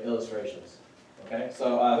illustrations. Okay,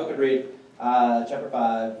 so who could read chapter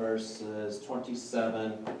 5, verses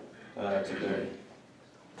 27 to 30?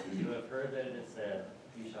 You have heard that it is said,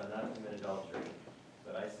 you shall not commit adultery.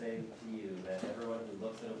 But I say to you that everyone who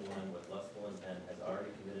looks at a woman with lustful intent has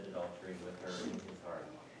already committed adultery with her in his heart.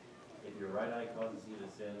 If your right eye causes you to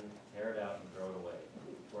sin, tear it out and throw it away.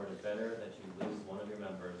 For it is better that you lose one of your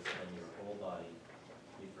members than your whole body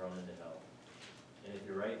be thrown into hell. And if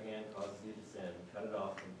your right hand causes you to sin, cut it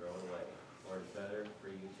off and throw it away. For it is better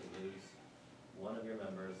for you to lose one of your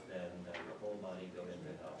members than that your whole body go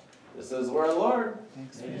into hell. This is the word of the Lord.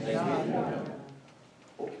 Thanks be to God.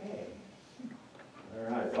 Okay. All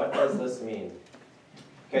right, what does this mean?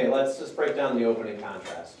 Okay, let's just break down the opening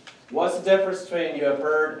contrast. What's the difference between you have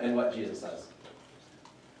heard and what Jesus says?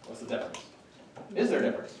 What's the difference? Is there a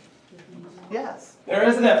difference? Yes. There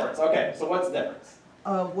is a difference. Okay, so what's the difference?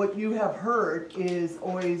 What you have heard is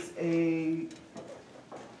always it's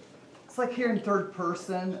like hearing third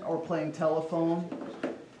person or playing telephone.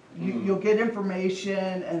 You'll get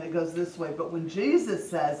information and it goes this way, but when Jesus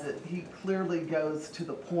says it, he clearly goes to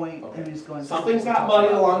the point and he's going. Something's got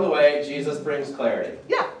muddied along the way, Jesus brings clarity.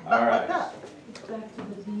 Yeah, all right. like that. Back to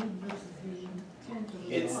the deed versus the intent.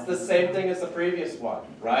 It's the same thing as the previous one,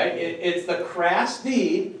 right? It's the crass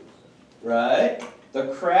deed, right? The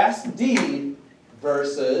crass deed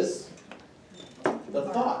versus the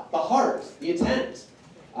thought, the heart, the intent,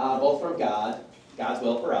 both from God, God's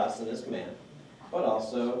will for us and His command, but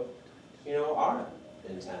also, you know, our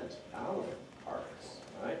intent, our hearts,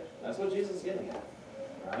 right? That's what Jesus is getting at,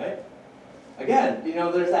 right? Again, you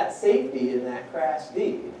know, there's that safety in that crass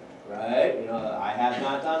deed, right? You know, I have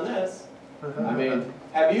not done this. I mean,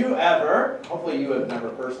 have you ever, hopefully you have never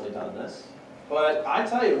personally done this, but I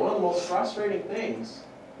tell you, one of the most frustrating things,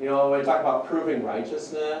 you know, when we talk about proving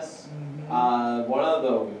righteousness, one of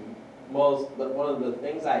the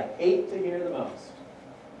things I hate to hear the most,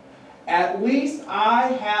 at least I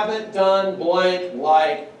haven't done blank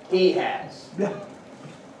like he has.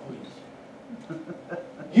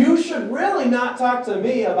 You should really not talk to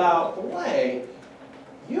me about blank.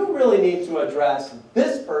 You really need to address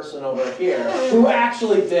this person over here who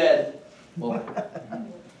actually did blank.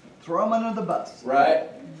 Throw them under the bus. Right?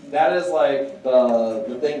 That is like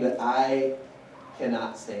the thing that I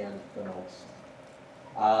cannot stand the most.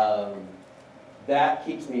 That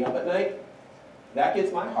keeps me up at night. That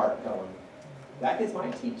gets my heart going. That gets my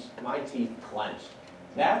teeth clenched.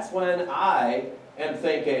 That's when I am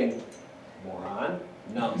thinking, moron,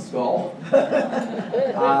 numbskull,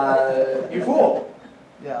 you fool.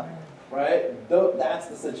 Yeah. Right? That's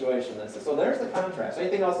the situation this is. So there's the contrast.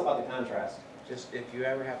 Anything else about the contrast? Just if you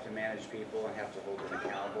ever have to manage people and have to hold them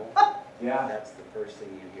accountable, Yeah. that's the first thing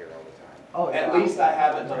you hear all the time. Oh, yeah. At least I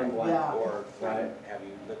haven't done blank. Yeah. Or Right. have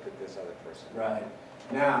you looked at this other person? Right.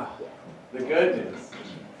 Now, the good news.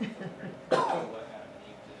 What Adam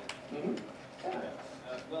and Eve did. Mhm.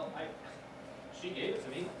 Well, she gave it to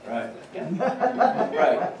me. Right. Yeah.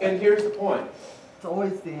 Right. And here's the point. It's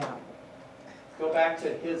always the apple. Go back to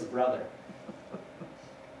his brother.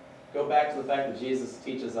 Go back to the fact that Jesus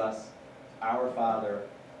teaches us, our Father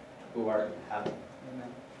who art in heaven. Amen.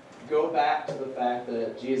 Go back to the fact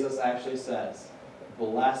that Jesus actually says,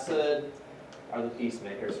 blessed are the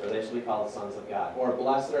peacemakers, for they shall be called the sons of God. Or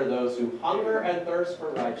blessed are those who hunger and thirst for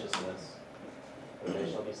righteousness, for they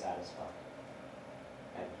shall be satisfied.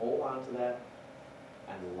 And hold on to that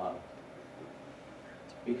and love it.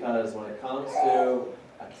 Because when it comes to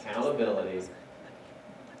accountability, the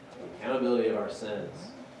accountability of our sins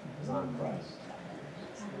is on Christ.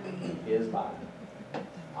 His body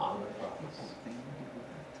on the cross.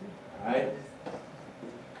 Alright?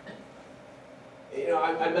 You know,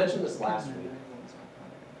 I mentioned this last week.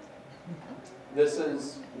 This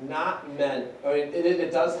is not meant, I mean,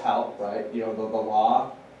 it does help, right? You know, the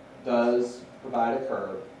law does provide a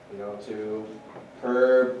curb, you know, to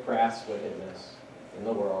curb crass wickedness in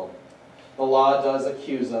the world. The law does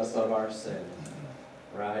accuse us of our sin,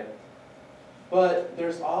 right? But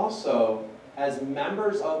there's also, as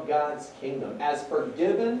members of God's kingdom, as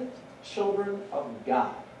forgiven children of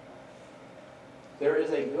God, there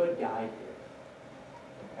is a good guide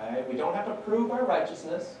here. Okay? We don't have to prove our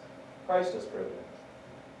righteousness. Christ has proven it.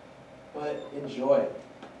 But enjoy it.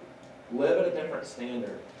 Live at a different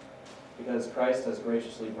standard, because Christ has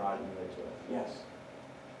graciously brought you into it. Yes?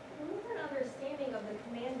 The Lutheran understanding of the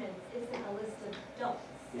commandments isn't a list of don'ts.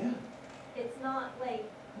 Yeah. It's not like,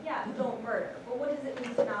 yeah, don't murder, but what does it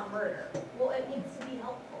mean to not murder? Well, it needs to be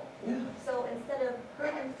helpful. Yeah. So instead of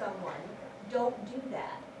hurting someone, don't do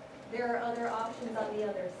that. There are other options on the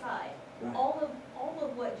other side. Right. All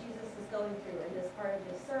of what Jesus is going through in this part of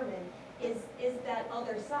his sermon is that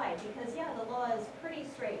other side, because yeah, the law is pretty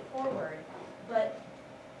straightforward, but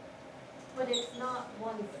it's not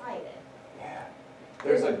one-sided. Yeah.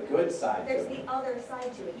 There's a good side to There's it. the other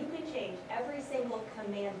side to it. You can change every single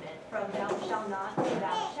commandment from thou shalt not to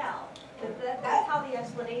thou shalt. That's how the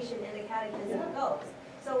explanation in the catechism goes.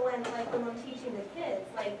 So when I'm teaching the kids,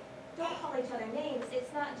 don't call each other names,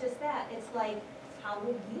 it's not just that. It's like, how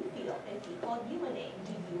would you feel if he called you a name?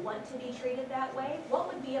 Do you want to be treated that way?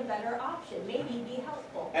 What would be a better option? Maybe be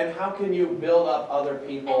helpful. And how can you build up other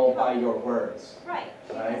people by your words? Right,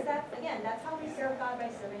 Right? because that's how we serve God, by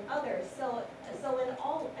serving others. So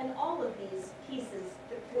in all of these pieces,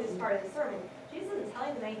 this part of the sermon, Jesus isn't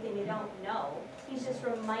telling them anything they don't know. He's just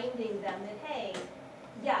reminding them that, hey,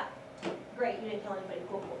 yeah, great, you didn't kill anybody,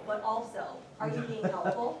 cool, but also, are you being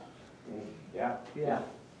helpful? Yeah. Yeah.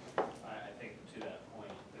 I think to that point,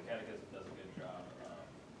 the Catechism does a good job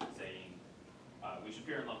of saying we should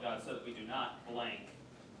fear and love God so that we do not blank,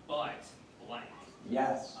 but blank.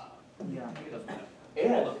 Yes. Yeah. I think it does one.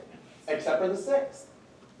 And, except for the sixth,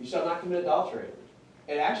 you shall not commit adultery.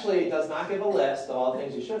 It actually does not give a list of all the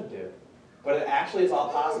things you shouldn't do, but it actually is all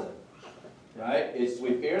positive, right? It's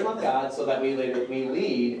we fear and love God so that we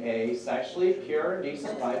lead a sexually pure and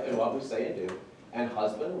decent life in what we say and do, and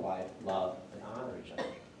husband and wife love and honor each other.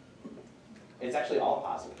 It's actually all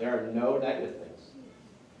positive. There are no negative things.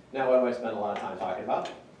 Now, what do I spend a lot of time talking about?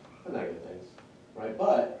 The negative things, right?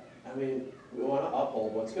 But, I mean, we want to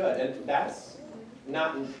uphold what's good. And that's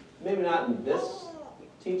not, maybe not in this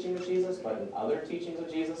teaching of Jesus, but in other teachings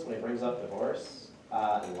of Jesus, when he brings up divorce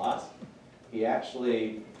and lust, he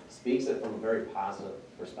actually speaks it from a very positive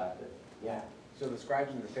perspective. Yeah. So the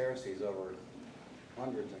scribes and the Pharisees over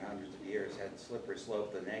hundreds and hundreds of years had slippery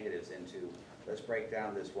slope the negatives into, let's break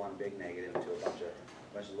down this one big negative into a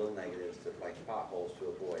bunch of little negatives to like potholes to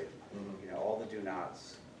avoid. Mm-hmm. You know, all the do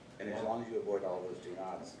nots. And as long as you avoid all those do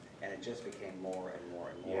nots, and it just became more and more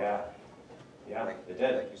and more. Yeah. Yeah, Like, it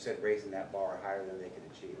did. like you said, raising that bar higher than they could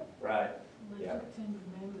achieve. Right. They Yeah. took 10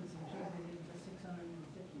 commandments and turned it into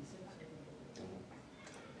 650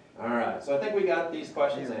 All right, so I think we got these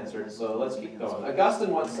questions answered, so let's keep going.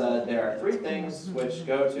 Augustine once said, there are three things which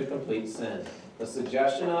go to complete sin: the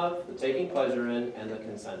suggestion of, the taking pleasure in, and the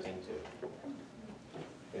consenting to.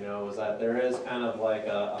 You know, is that there is kind of like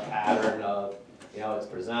a pattern of, you know, it's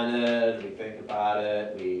presented, we think about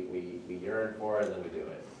it, we yearn for it, and then we do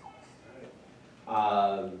it.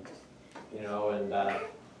 You know, and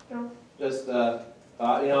you know, just you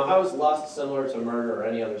know, how is lust similar to murder or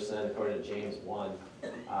any other sin according to James 1,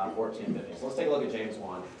 14, 15? So let's take a look at James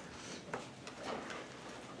 1.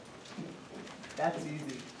 That's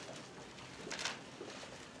easy.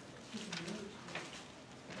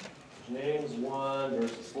 James 1,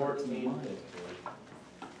 verses 14, 15.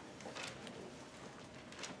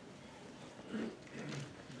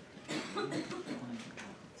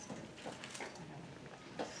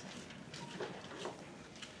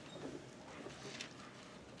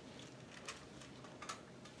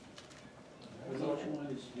 Verse 1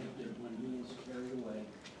 is tempted when he is carried away,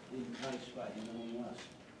 enticed by his own lust.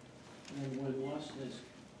 And when lust is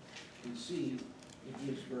conceived, it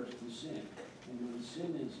gives birth to sin. And when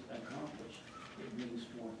sin is accomplished, it brings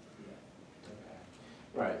forth death.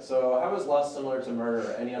 Right, so how is lust similar to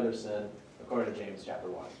murder or any other sin according to James chapter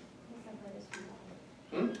 1?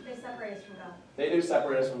 They separate us from God. They do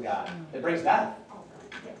separate us from God. It brings death,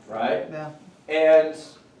 Yes. right? Yeah. And,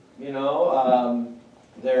 you know,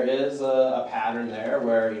 there is a pattern there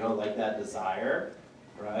where, you know, like that desire,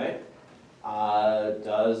 right,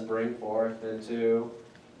 does bring forth into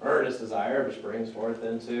earnest desire, which brings forth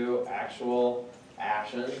into actual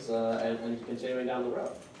actions and continuing down the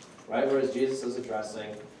road, right? Whereas Jesus is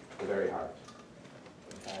addressing the very heart,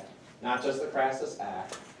 okay? Not just the crassest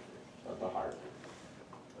act, but the heart,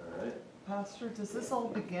 all right? Pastor, does this all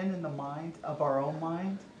begin in the mind, of our own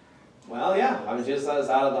mind? Well, yeah. I mean, Jesus says,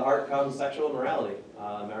 out of the heart comes sexual immorality.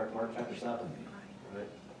 Mark chapter 7. Right?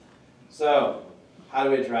 So, how do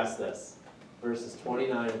we address this? Verses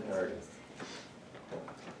 29 and 30.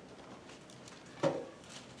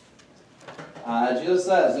 Jesus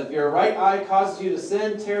says, if your right eye causes you to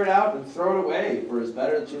sin, tear it out and throw it away. For it is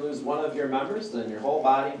better that you lose one of your members than your whole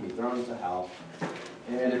body be thrown into hell.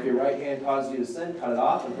 And if your right hand causes you to sin, cut it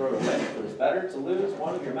off and throw it away. For it is better to lose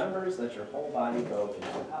one of your members than your whole body go into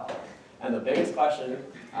hell. And the biggest question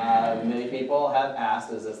many people have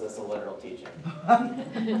asked is this a literal teaching?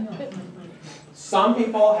 Some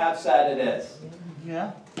people have said it is.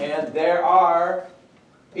 Yeah. And there are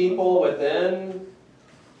people within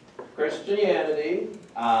Christianity,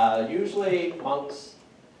 usually monks,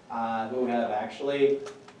 who have actually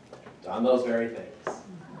done those very things.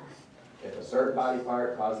 If a certain body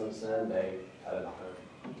part causes them sin, they cut it off.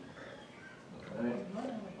 Right?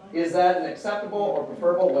 Is that an acceptable or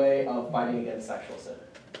preferable way of fighting against sexual sin?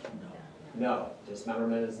 No.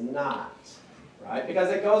 Dismemberment is not. Right?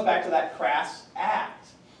 Because it goes back to that crass act.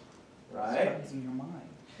 Right? It's in your mind.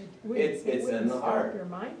 It's in the It wouldn't heart. stop your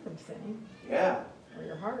mind from sinning, Yeah. or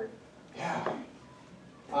your heart. Yeah.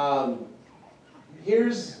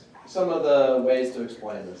 Here's some of the ways to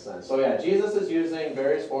explain this then. So yeah, Jesus is using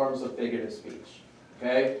various forms of figurative speech.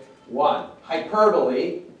 Okay? 1,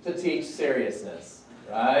 hyperbole to teach seriousness.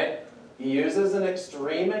 Right? He uses an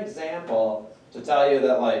extreme example to tell you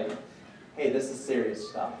that, like, hey, this is serious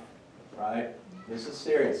stuff. Right? This is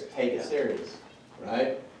serious. Take it serious.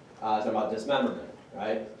 Right? Talking about dismemberment.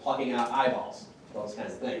 Right? Plucking out eyeballs. Those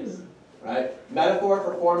kinds of things. Right? Metaphor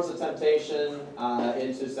for forms of temptation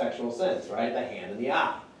into sexual sins, right? The hand and the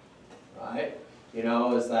eye, right? You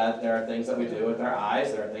know, is that there are things that we do with our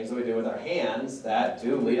eyes, there are things that we do with our hands that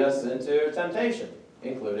do lead us into temptation,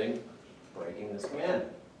 including breaking this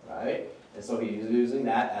commandment, right? And so he's using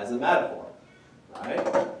that as a metaphor, right?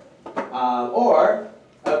 Or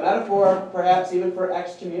a metaphor perhaps even for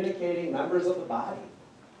excommunicating members of the body.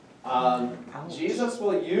 Jesus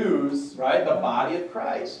will use, right, the body of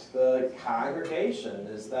Christ, the congregation,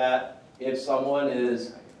 is that if someone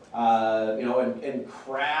is, you know, in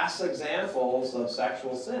crass examples of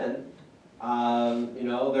sexual sin, you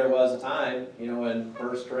know, there was a time, you know, in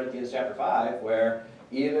 1 Corinthians chapter 5, where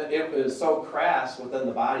even it was so crass within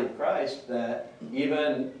the body of Christ that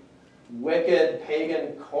even wicked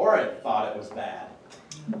pagan Corinth thought it was bad.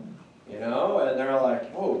 You know, and they're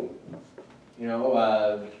like, whoa, you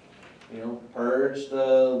know, purge the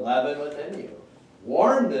leaven within you.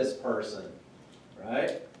 Warn this person,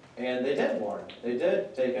 right? And they did warn. They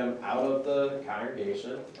did take him out of the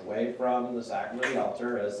congregation, away from the sacrament of the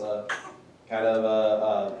altar as a kind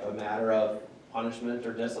of a matter of punishment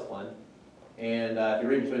or discipline. And if you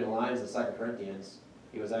read between the lines of 2 Corinthians,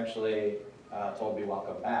 he was actually told to be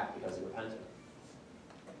welcome back because he repented.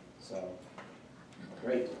 So,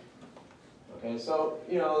 great. Okay, so,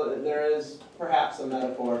 you know, there is perhaps a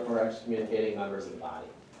metaphor for excommunicating members of the body.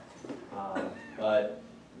 But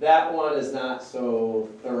that one is not so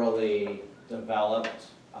thoroughly developed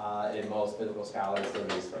in most biblical scholars than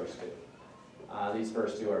these first two. These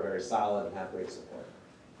first two are very solid and have great support.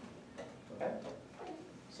 Okay?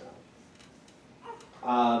 So,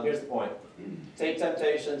 here's the point. Take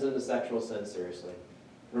temptations into sexual sin seriously.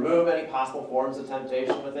 Remove any possible forms of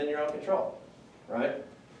temptation within your own control. Right?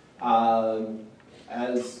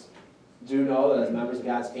 As do know that as members of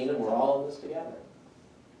God's kingdom, we're all in this together.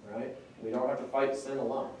 Right? We don't have to fight sin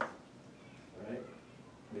alone. Right?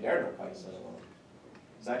 We dare not fight sin alone.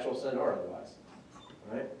 Sexual sin or otherwise.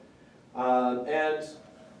 Right? And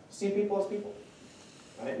see people as people.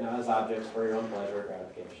 Right? Not as objects for your own pleasure or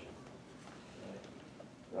gratification. Right?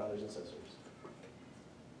 Brothers and sisters.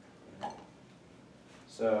 Right?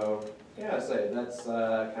 So, yeah, I say that's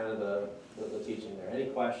kind of the teaching there. Any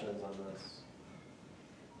questions on this?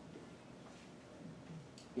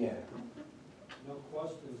 Yeah. No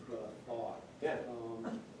questions, but a thought. Yeah. At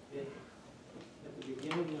the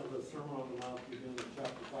beginning of the Sermon on the Mount, beginning of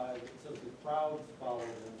chapter 5, it says the crowds followed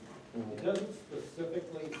him. Mm-hmm. It doesn't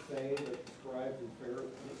specifically say that the scribes and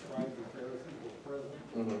Pharisees were present,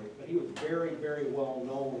 but he was very, very well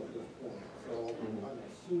known at this point. So I'm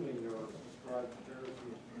assuming there were some scribes and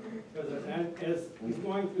Pharisees. Because as he's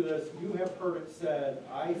going through this, you have heard it said,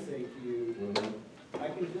 I say to you, I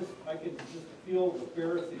can just feel the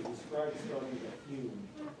Pharisees and scribes starting to fume.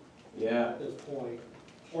 Yeah. At this point.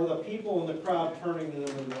 Or the people in the crowd turning to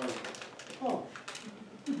them and going, oh.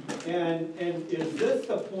 And is this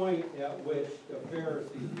the point at which the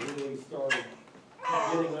Pharisees really started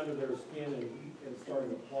getting under their skin and starting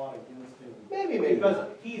to plot against him? Maybe because not.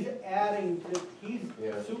 he's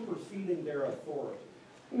superseding their authority.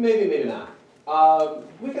 Maybe not.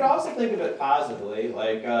 We could also think of it positively,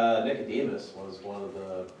 like Nicodemus was one of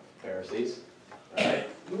the Pharisees, right?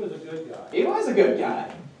 He was a good guy. He was a good guy.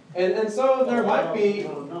 And so there might be,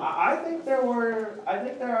 I think there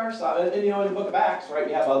are some, and you know, in the book of Acts, right,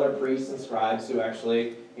 you have other priests and scribes who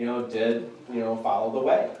actually, you know, did, you know, follow the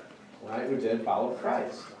way, right, who did follow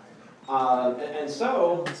Christ. And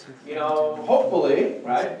so, you know, hopefully,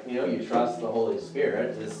 right, you know, you trust the Holy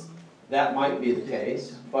Spirit, that might be the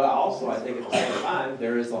case, but also I think at the same time,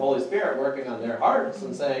 there is the Holy Spirit working on their hearts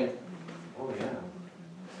and saying, oh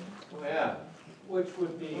yeah. Which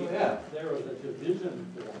would be, there was a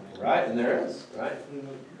division forming. Right, and there is, right. Between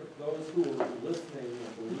those who were listening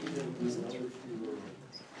and believing and those who were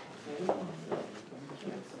saying,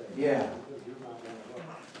 yeah.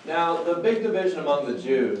 Now, the big division among the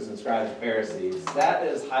Jews and scribes and Pharisees, that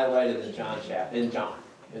is highlighted in John,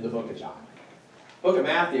 in the book of John. Book of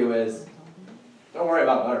Matthew is, don't worry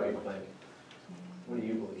about what other people think. What do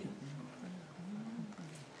you believe?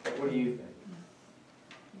 What do you think?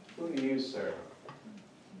 Who do you serve?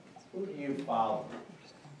 Who do you follow?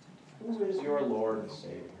 Who is your Lord and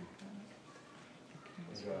Savior?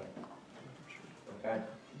 Enjoy. Okay?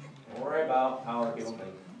 Don't worry about how other people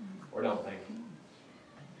think or don't think.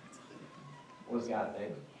 What does God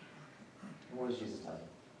think? What does Jesus tell you?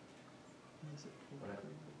 Right?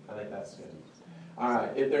 I think that's good. All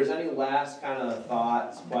right. If there's any last kind of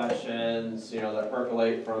thoughts, questions, you know, that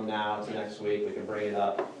percolate from now to next week, we can bring it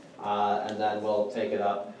up. And then we'll take it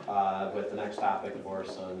up with the next topic, of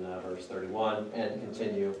course, on verse 31, and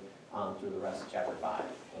continue through the rest of chapter 5.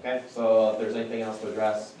 Okay? So if there's anything else to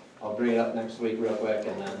address, I'll bring it up next week real quick,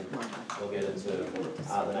 and then we'll get into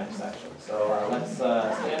the next section. So let's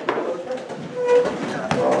stand for a little bit.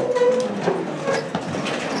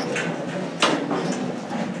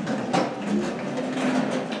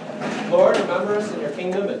 Lord, remember us in your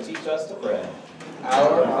kingdom and teach us to pray.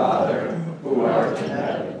 Our Father, who art in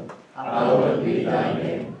heaven, hallowed be thy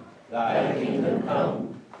name. Thy kingdom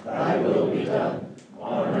come, thy will be done,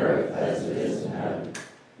 on earth as it is in heaven.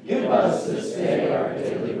 Give us this day our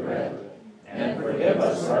daily bread, and forgive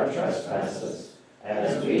us our trespasses,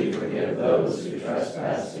 as we forgive those who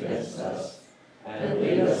trespass against us. And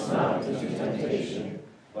lead us not into temptation,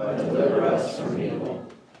 but deliver us from evil.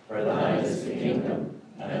 For thine is the kingdom,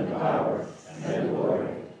 and power, and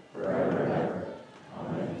glory, forever and ever.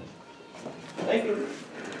 Amen. Thank you.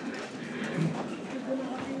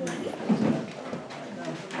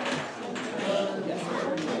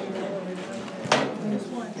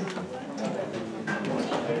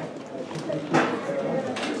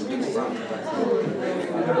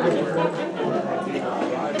 Yes.